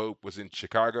Chicago Hope was in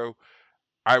Chicago.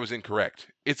 I was incorrect.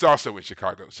 It's also in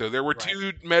Chicago. So there were Right.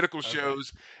 two medical Okay.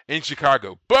 shows in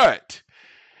Chicago, but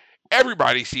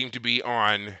everybody seemed to be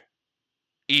on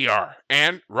ER.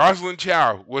 And Rosalind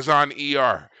Chow was on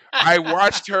ER. I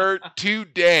watched her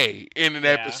today in an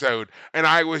Yeah. episode and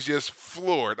I was just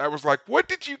floored. I was like, what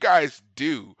did you guys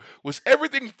do? Was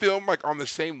everything filmed like on the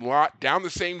same lot, down the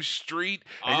same street,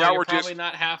 and Oh, y'all you're were probably just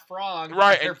not half wrong.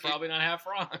 right You're and probably not half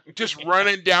wrong. just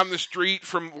running down the street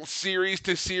from series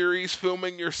to series,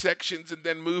 filming your sections and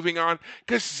then moving on?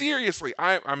 Because seriously,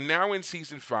 I'm now in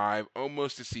season 5,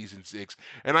 almost to season 6,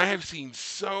 and I have seen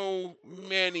so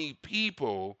many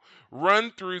people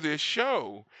run through this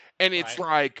show, and it's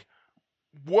Right. like,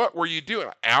 what were you doing?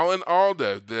 Alan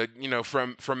Alda,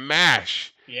 from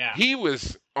MASH, Yeah. he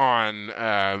was on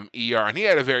ER, and he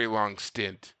had a very long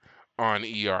stint on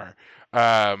ER.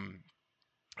 Um,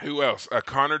 who else?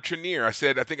 Connor Trenier. I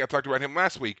think I talked about him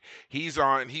last week. He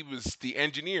was the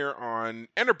engineer on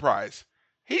Enterprise.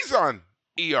 He's on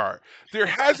ER. There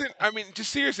hasn't, I mean,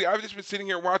 just seriously, I've just been sitting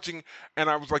here watching and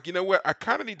I was like, you know what? I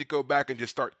kind of need to go back and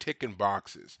just start ticking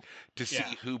boxes to Yeah.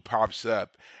 see who pops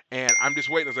up. And I'm just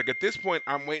waiting. I was like, at this point,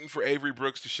 I'm waiting for Avery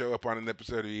Brooks to show up on an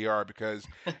episode of ER because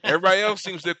everybody else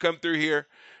seems to have come through here.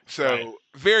 So Right.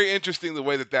 very interesting the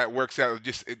way that works out.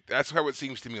 That's how it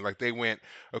seems to me. Like they went,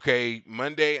 okay,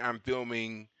 Monday I'm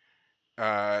filming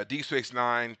Deep Space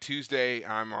Nine. Tuesday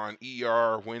I'm on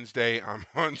ER. Wednesday I'm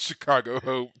on Chicago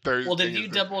Hope. Well, Thursday did you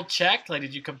is double check? Like,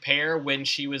 did you compare when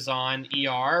she was on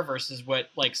ER versus what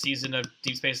like season of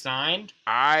Deep Space Nine?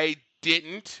 I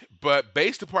didn't, but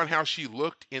based upon how she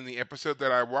looked in the episode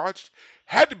that I watched,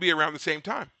 had to be around the same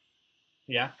time.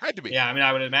 Yeah. Had to be. Yeah. I mean,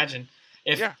 I would imagine.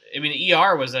 Yeah. I mean,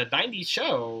 ER was a '90s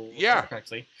show, if I Yeah. remember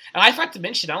correctly. And I forgot to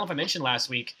mention. I don't know if I mentioned last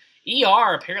week.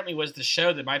 ER apparently was the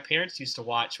show that my parents used to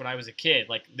watch when I was a kid.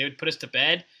 Like they would put us to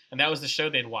bed, and that was the show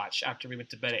they'd watch after we went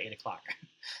to bed at 8 o'clock.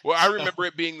 Well, I So, remember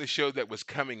it being the show that was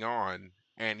coming on,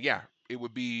 and yeah, that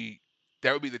would be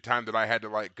the time that I had to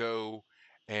like go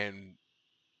and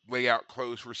lay out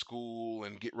clothes for school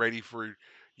and get ready for,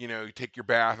 take your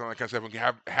bath and all that kind of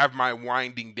stuff and have my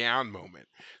winding down moment.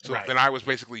 So right. then I was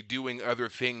basically doing other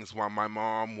things while my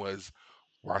mom was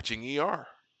watching ER,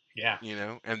 Yeah.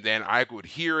 and then I would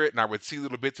hear it and I would see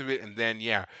little bits of it, and then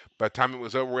yeah, by the time it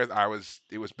was over with,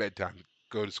 it was bedtime.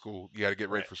 Go to school. You got to get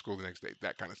ready Right. for school the next day.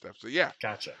 That kind of stuff. So yeah,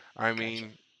 Gotcha. I Gotcha.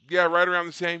 mean, yeah, right around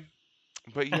the same.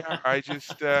 But yeah, I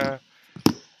just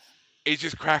it's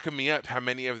just cracking me up how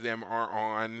many of them are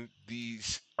on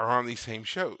these same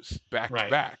shows back to Right.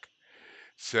 back.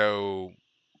 So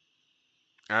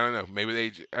I don't know.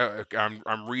 Maybe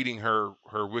I'm reading her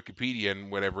Wikipedia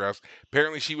and whatever else.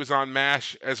 Apparently, she was on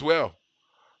MASH as well.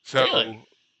 So Really?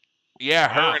 yeah,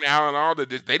 her Wow. and Alan Alda,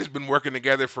 they just been working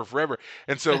together for forever.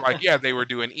 And so like yeah, they were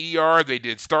doing ER, they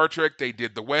did Star Trek, they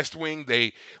did The West Wing,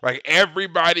 they like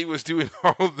everybody was doing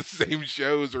all of the same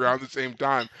shows around the same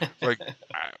time. It's like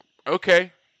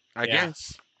okay, I Yeah.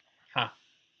 guess. Huh.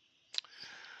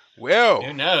 Well,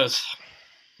 Who knows?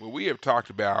 we have talked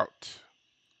about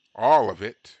all of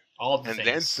it All the and then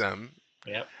things. some.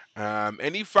 Yep.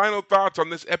 Any final thoughts on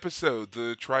this episode,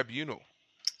 The Tribunal?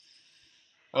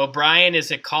 O'Brien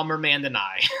is a calmer man than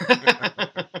I.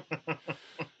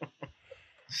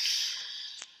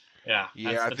 Yeah,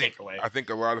 Yeah, that's the takeaway. I think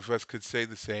a lot of us could say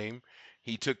the same.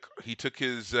 He took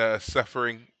his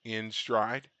suffering in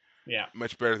stride, Yeah.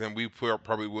 much better than we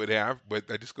probably would have. But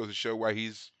that just goes to show why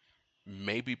he's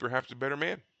maybe perhaps a better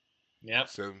man. Yep.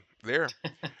 So there.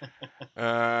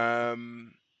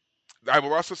 Um, I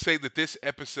will also say that this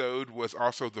episode was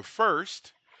also the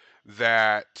first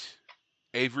that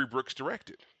Avery Brooks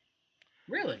directed.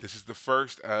 Really? This is the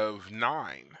first of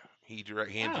 9. He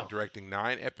ended up Oh. directing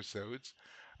 9 episodes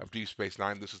of Deep Space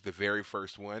Nine. This was the very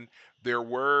first one. There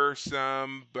were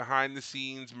some behind the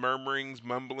scenes murmurings,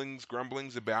 mumblings,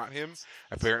 grumblings about him.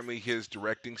 Apparently, his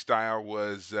directing style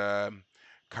was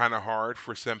kind of hard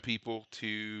for some people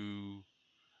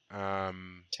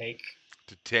um, Take.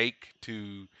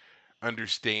 to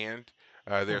understand.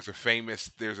 There's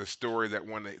a story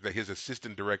that his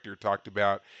assistant director talked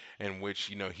about, in which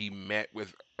he met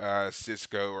with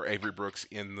Cisco or Avery Brooks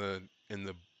in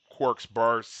the Quark's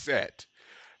bar set.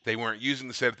 They weren't using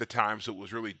the set at the time, so it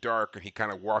was really dark, and he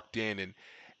kind of walked in, and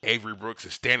Avery Brooks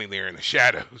is standing there in the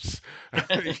shadows,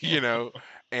 you know,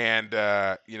 and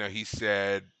he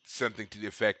said something to the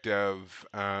effect of,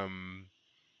 I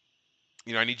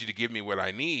need you to give me what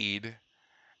I need.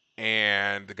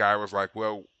 And the guy was like,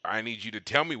 well, I need you to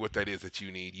tell me what that is that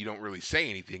you need. You don't really say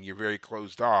anything. You're very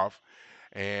closed off.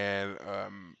 And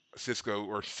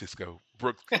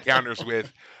Brooks counters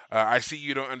with, I see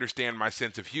you don't understand my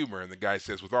sense of humor. And the guy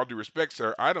says, with all due respect,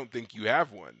 sir, I don't think you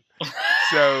have one.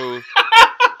 So,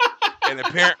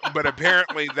 but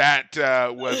apparently that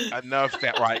was enough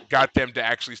that like got them to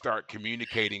actually start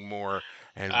communicating more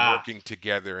and working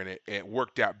together, and it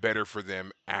worked out better for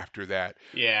them after that.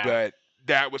 Yeah. But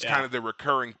that was kind of the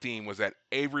recurring theme, was that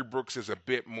Avery Brooks is a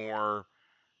bit more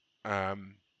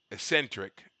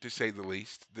eccentric, to say the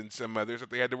least, than some others that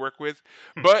they had to work with.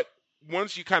 But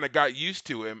once you kind of got used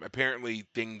to him, apparently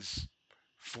things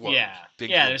flowed. Yeah,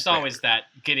 there's better. Always that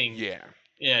getting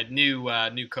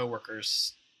new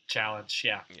coworkers challenge.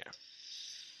 Yeah.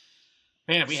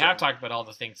 Man, we have talked about all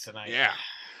the things tonight. Yeah.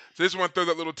 So just want to throw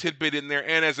that little tidbit in there.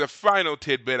 And as a final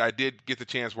tidbit, I did get the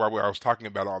chance while I was talking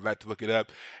about all that to look it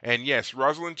up. And yes,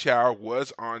 Rosalind Chow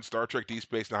was on Star Trek Deep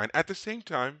Space Nine at the same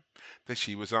time that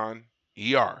she was on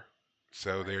ER.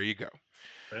 So there you go.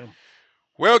 Boom.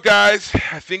 Well, guys,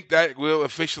 I think that will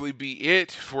officially be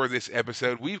it for this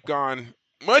episode. We've gone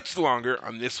much longer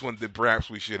on this one than perhaps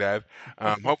we should have.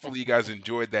 Hopefully you guys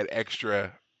enjoyed that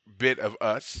extra bit of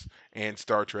us and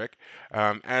Star Trek.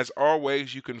 As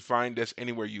always, you can find us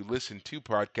anywhere you listen to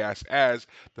podcasts as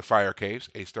The Fire Caves,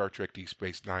 a Star Trek Deep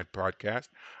Space Nine podcast.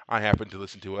 I happen to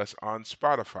listen to us on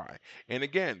Spotify. And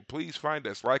again, please find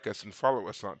us, like us, and follow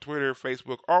us on Twitter,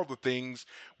 Facebook, all the things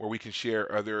where we can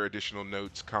share other additional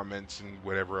notes, comments, and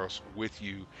whatever else with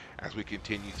you as we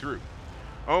continue through.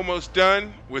 Almost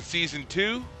done with Season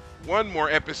 2. One more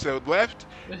episode left,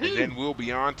 and then we'll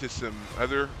be on to some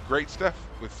other great stuff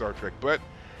with Star Trek. But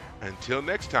until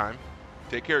next time,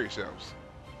 take care of yourselves.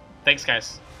 Thanks,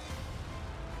 guys.